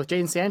team with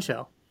Jadon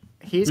Sancho.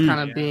 He's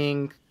kind of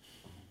being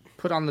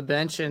put on the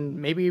bench, and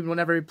maybe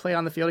whenever he play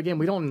on the field again,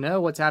 we don't know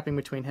what's happening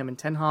between him and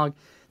Ten Hag.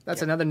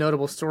 That's another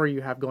notable story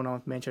you have going on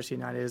with Manchester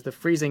United is the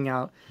freezing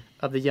out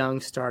of the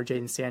young star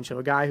Jadon Sancho,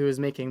 a guy who is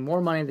making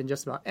more money than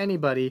just about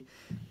anybody,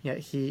 yet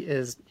he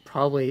is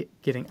probably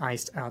getting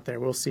iced out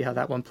there. We'll see how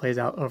that one plays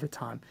out over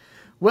time.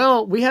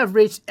 Well, we have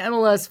reached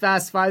MLS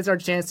Fast 5. It's our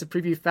chance to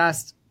preview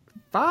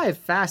five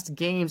fast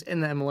games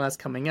in the MLS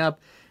coming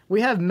up. We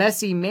have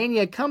Messi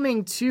Mania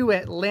coming to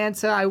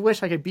Atlanta. I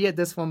wish I could be at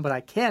this one, but I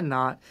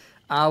cannot.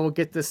 I will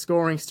get the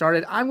scoring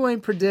started. I'm going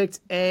to predict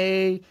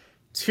a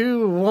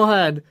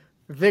 2-1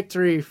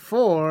 victory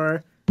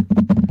for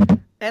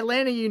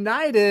Atlanta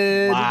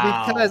United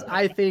because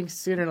I think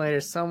sooner or later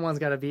someone's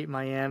got to beat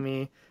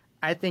Miami.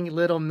 I think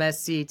little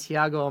Messi,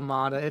 Thiago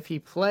Almada, if he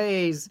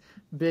plays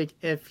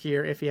if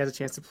he has a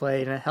chance to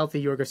play in a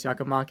healthy Yorgos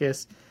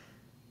Giacomakis,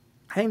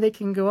 I think they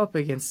can go up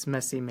against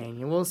Messi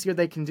Mania. We'll see what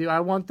they can do.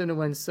 I want them to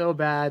win so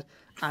bad.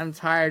 I'm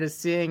tired of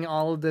seeing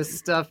all of this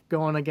stuff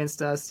going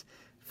against us.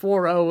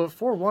 4-0,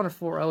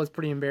 4-1 or 4-0 is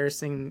pretty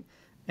embarrassing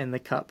in the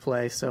cup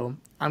play. So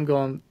I'm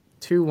going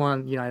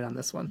 2-1 United on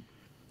this one.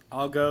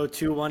 I'll go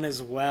 2-1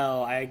 as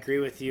well. I agree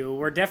with you.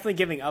 We're definitely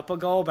giving up a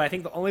goal, but I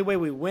think the only way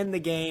we win the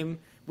game,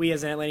 we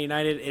as an Atlanta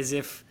United, is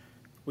if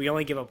we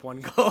only give up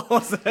one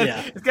goal. So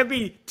Yeah. It's going to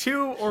be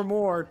 2 or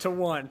more to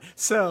 1.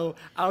 So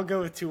I'll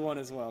go with 2-1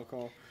 as well,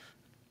 Cole.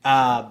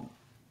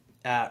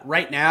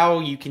 Right now,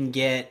 you can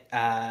get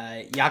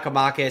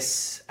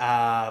Giakoumakis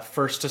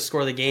first to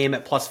score the game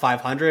at plus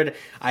 500.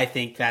 I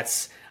think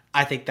that's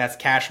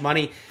cash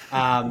money.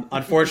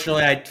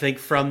 Unfortunately, I think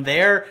from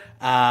there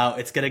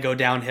it's going to go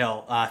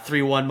downhill.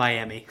 3-1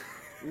 Miami.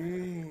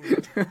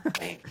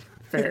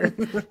 Fair.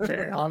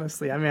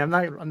 Honestly, I mean,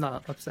 I'm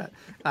not upset.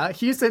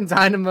 Houston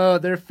Dynamo,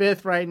 they're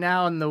 5th right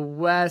now in the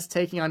West,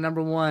 taking on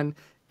number 1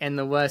 in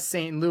the West,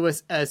 St.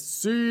 Louis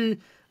SC.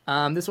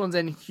 This one's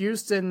in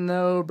Houston,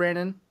 though,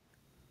 Brandon.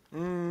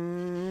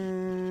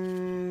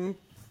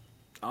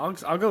 I'll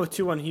go with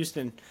 2-1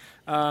 Houston.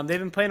 They've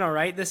been playing all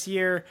right this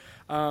year.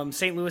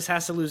 St. Louis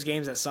has to lose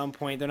games at some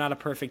point. They're not a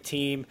perfect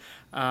team.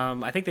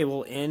 I think they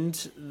will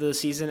end the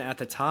season at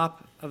the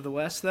top of the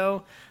West,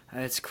 though.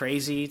 It's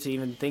crazy to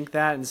even think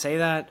that and say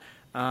that.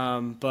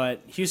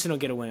 But Houston will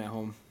get a win at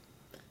home.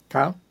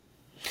 Kyle?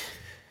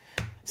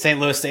 St.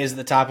 Louis stays at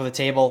the top of the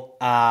table.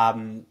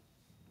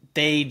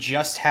 They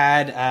just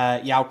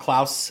had Yao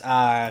Klaus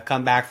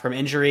come back from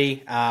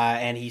injury,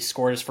 and he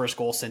scored his first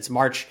goal since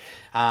March.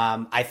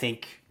 I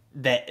think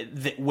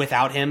that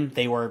without him,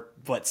 they were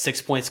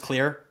 6 points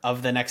clear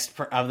of the next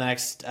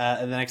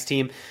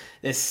team.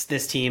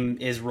 This team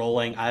is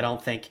rolling. I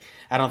don't think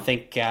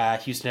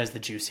Houston has the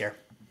juice here.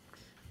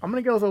 I'm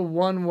gonna go with a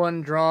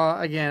 1-1 draw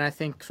again. I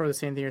think for the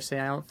same thing you're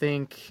saying. I don't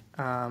think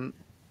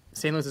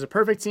St. Louis is a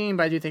perfect team,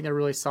 but I do think they're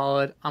really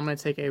solid. I'm going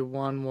to take a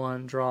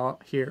 1-1 draw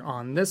here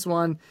on this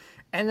one.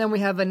 And then we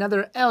have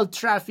another El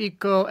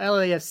Tráfico.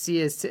 LAFC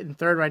is sitting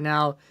 3rd right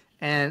now,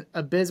 and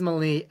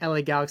abysmally,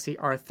 LA Galaxy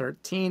are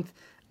 13th.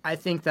 I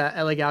think that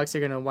LA Galaxy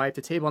are going to wipe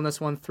the table on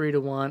this one,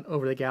 3-1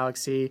 over the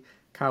Galaxy.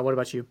 Kyle, what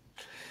about you?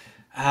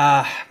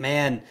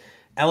 Man,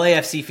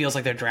 LAFC feels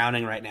like they're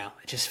drowning right now.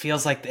 It just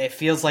feels like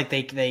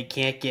they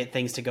can't get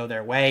things to go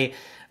their way.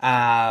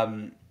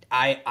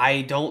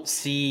 I don't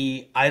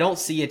see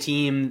a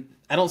team.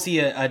 I don't see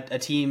a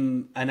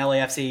team, an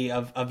LAFC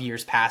of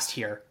years past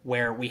here,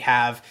 where we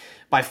have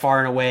by far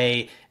and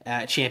away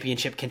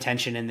championship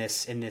contention in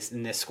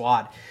this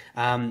squad.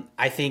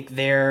 I think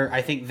their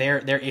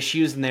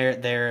issues and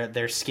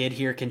their skid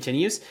here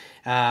continues,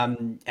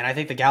 and I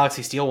think the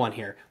Galaxy steal one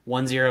here,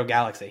 1-0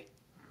 Galaxy.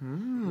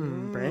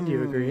 Brand, do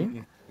you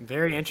agree?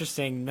 Very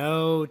interesting.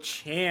 No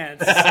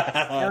chance.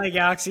 LA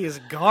Galaxy is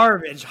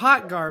garbage,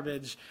 hot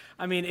garbage.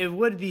 I mean, it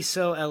would be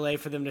so LA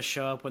for them to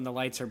show up when the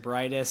lights are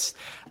brightest.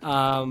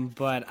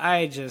 But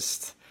I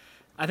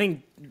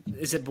think,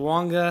 is it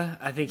Bouanga?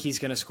 I think he's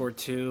going to score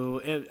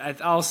 2.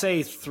 I'll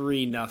say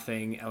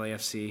 3-0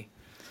 LAFC.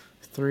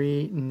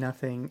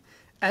 3-0.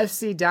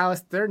 FC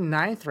Dallas, they're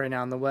 9th right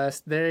now in the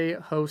West. They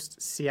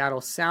host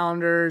Seattle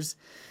Sounders.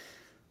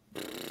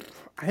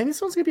 I think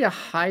this one's going to be a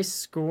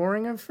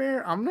high-scoring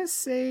affair. I'm going to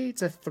say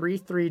it's a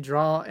 3-3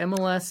 draw.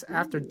 MLS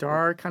After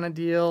Dark kind of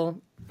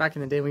deal. Back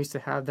in the day, we used to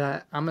have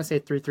that. I'm going to say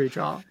 3-3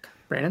 draw.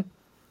 Brandon?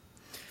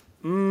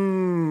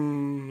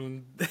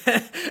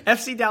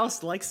 FC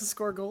Dallas likes to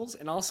score goals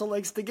and also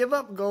likes to give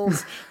up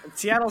goals.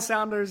 Seattle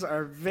Sounders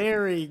are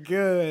very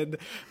good.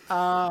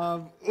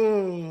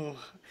 Cole,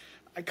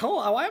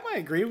 why am I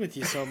agreeing with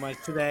you so much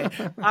today?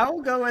 I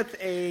will go with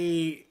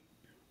a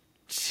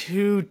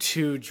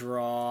 2-2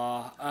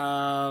 draw.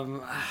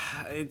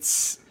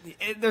 There's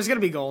going to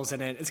be goals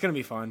in it. It's going to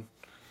be fun.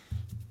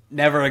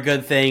 Never a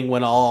good thing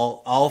when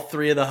all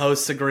three of the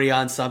hosts agree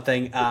on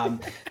something.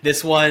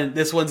 This one's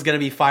going to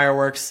be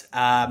fireworks.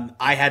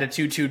 I had a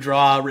 2-2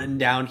 draw written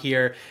down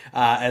here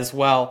as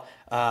well.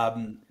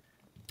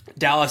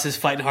 Dallas is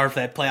fighting hard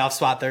for that playoff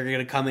spot. They're going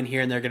to come in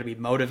here and they're going to be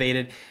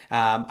motivated.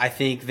 I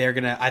think they're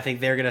going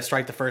to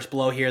strike the first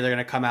blow here. They're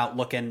going to come out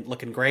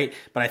looking great.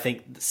 But I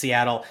think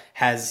Seattle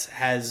has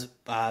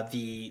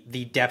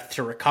the depth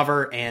to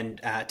recover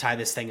and tie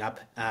this thing up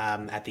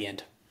at the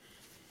end.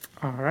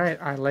 All right,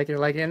 I like it.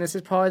 And this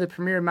is probably the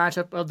premier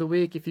matchup of the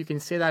week, if you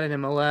can say that in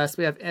MLS.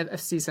 We have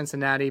FC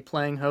Cincinnati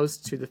playing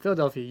host to the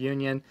Philadelphia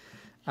Union.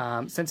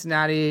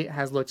 Cincinnati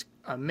has looked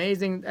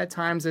amazing at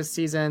times this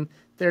season.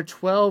 They're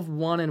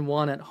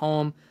 12-1-1 at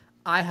home.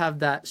 I have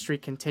that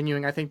streak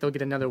continuing. I think they'll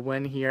get another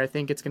win here. I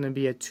think it's going to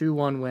be a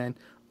 2-1 win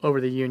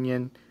over the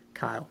Union.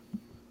 Kyle.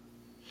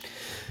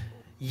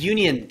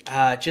 Union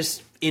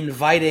just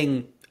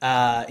inviting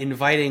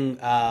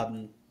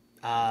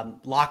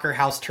locker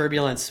house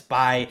turbulence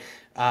by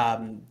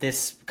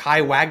this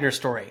Kai Wagner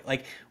story.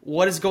 Like,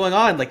 what is going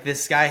on? Like,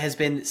 this guy has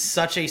been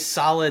such a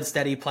solid,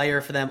 steady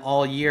player for them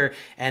all year,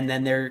 and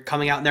then they're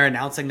coming out and they're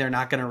announcing they're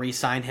not going to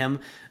re-sign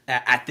him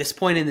at this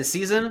point in the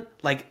season,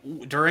 like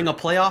during a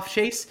playoff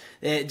chase.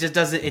 It just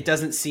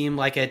doesn't seem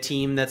like a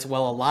team that's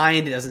well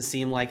aligned. It doesn't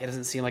seem like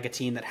a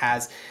team that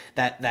has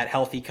that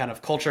healthy kind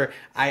of culture.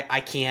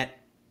 I can't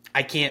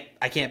I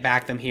can't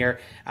back them here.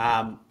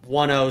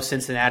 1-0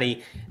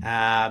 Cincinnati,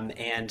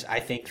 and I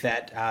think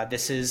that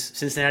this is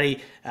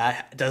Cincinnati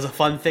does a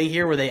fun thing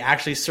here where they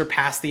actually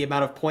surpass the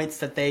amount of points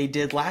that they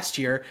did last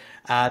year,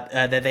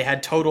 that they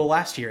had total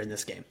last year in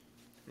this game.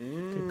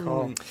 Good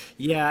call.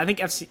 Yeah, I think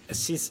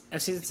FC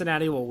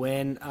Cincinnati will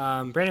win.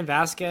 Brandon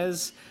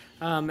Vasquez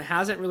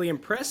hasn't really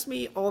impressed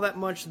me all that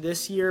much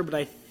this year, but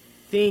I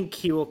think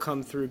he will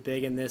come through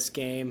big in this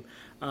game.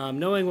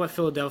 Knowing what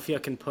Philadelphia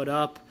can put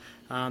up,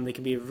 they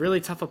can be a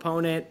really tough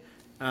opponent.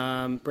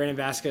 Brandon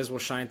Vasquez will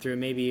shine through,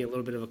 maybe a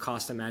little bit of a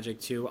Costa magic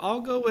too.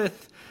 I'll go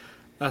with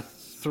a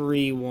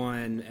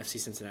 3-1 FC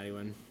Cincinnati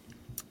win.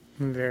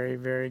 Very,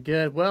 very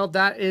good. Well,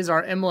 that is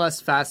our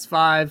MLS Fast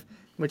 5,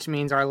 which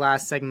means our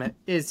last segment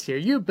is here.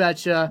 You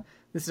betcha.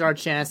 This is our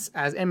chance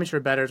as amateur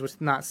bettors, which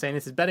is not saying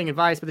this is betting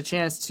advice, but the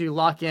chance to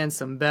lock in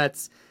some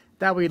bets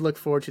that we look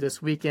forward to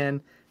this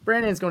weekend.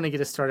 Brandon's going to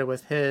get us started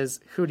with his.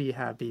 Who do you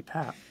have,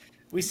 B-Pap?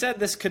 We said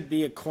this could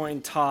be a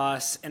coin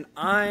toss, and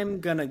I'm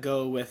going to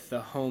go with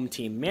the home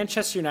team.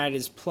 Manchester United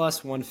is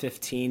plus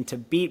 115 to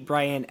beat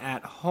Brighton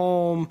at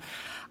home.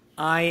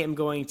 I am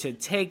going to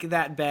take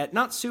that bet.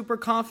 Not super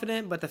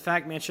confident, but the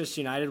fact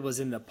Manchester United was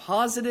in the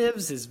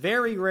positives is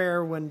very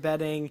rare when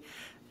betting.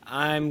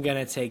 I'm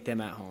going to take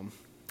them at home.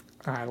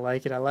 I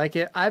like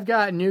it. I've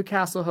got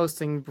Newcastle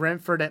hosting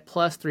Brentford at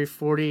plus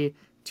 340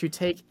 to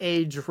take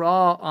a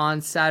draw on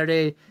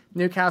Saturday.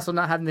 Newcastle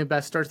not having the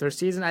best start to their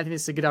season. I think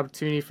it's a good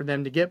opportunity for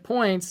them to get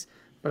points,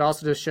 but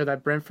also to show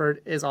that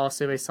Brentford is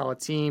also a solid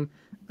team.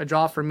 A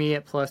draw for me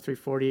at plus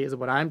 340 is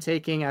what I'm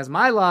taking as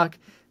my lock,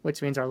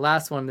 which means our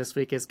last one this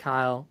week is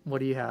Kyle. What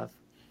do you have?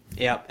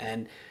 Yep,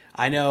 and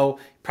I know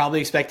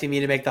probably expecting me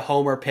to make the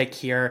homer pick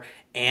here,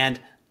 and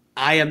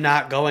I am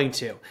not going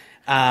to.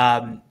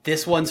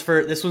 This one's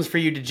for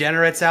you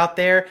degenerates out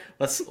there.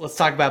 Let's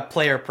talk about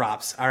player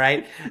props. All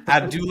right,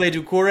 Abdoulaye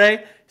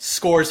Doucouré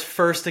scores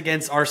first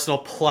against Arsenal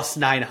plus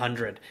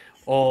 900.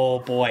 Oh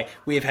boy,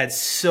 we have had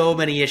so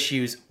many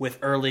issues with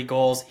early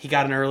goals. He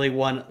got an early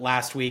one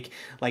last week.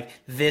 Like,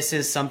 this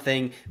is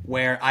something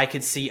where I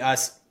could see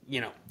us,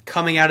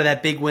 coming out of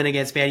that big win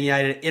against Man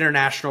United,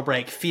 international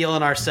break,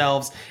 feeling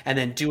ourselves, and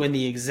then doing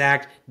the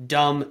exact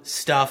dumb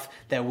stuff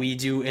that we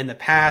do in the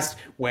past,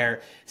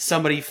 where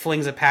somebody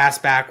flings a pass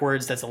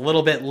backwards that's a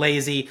little bit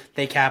lazy,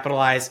 they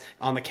capitalize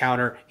on the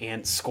counter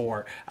and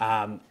score.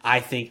 I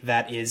think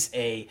that is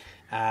a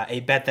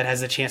bet that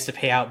has a chance to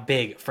pay out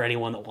big for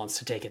anyone that wants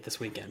to take it this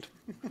weekend.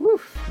 Well,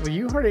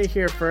 you heard it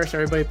here first,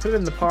 everybody. Put it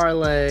in the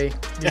parlay.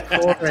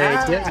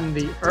 Doucouré getting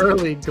the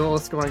early goal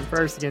scoring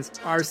first against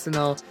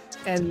Arsenal.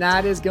 And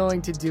that is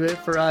going to do it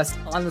for us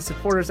on the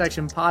Supporter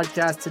Section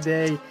podcast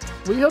today.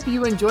 We hope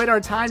you enjoyed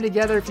our time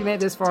together. If you made it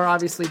this far,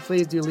 obviously,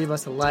 please do leave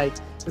us a like.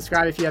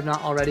 Subscribe if you have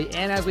not already.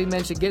 And as we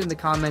mentioned, get in the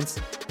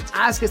comments.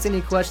 Ask us any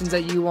questions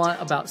that you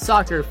want about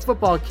soccer,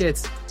 football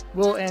kits.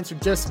 We'll answer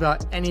just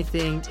about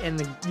anything in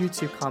the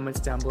YouTube comments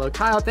down below.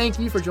 Kyle, thank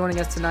you for joining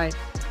us tonight.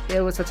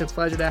 It was such a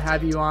pleasure to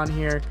have you on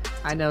here.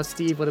 I know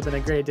Steve would have been a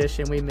great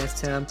addition. We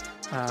missed him.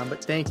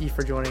 But thank you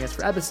for joining us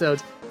for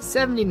episode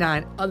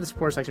 79 of the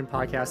Sports Section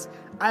Podcast.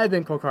 I have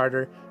been Cole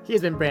Carter. He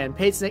has been Brandon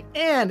Patesnick,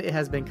 and it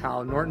has been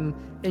Kyle Norton.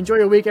 Enjoy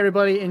your week,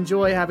 everybody.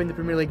 Enjoy having the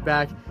Premier League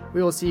back.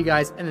 We will see you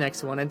guys in the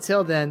next one.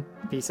 Until then,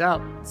 peace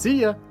out.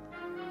 See ya.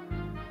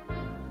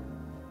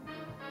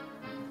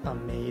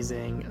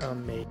 Amazing.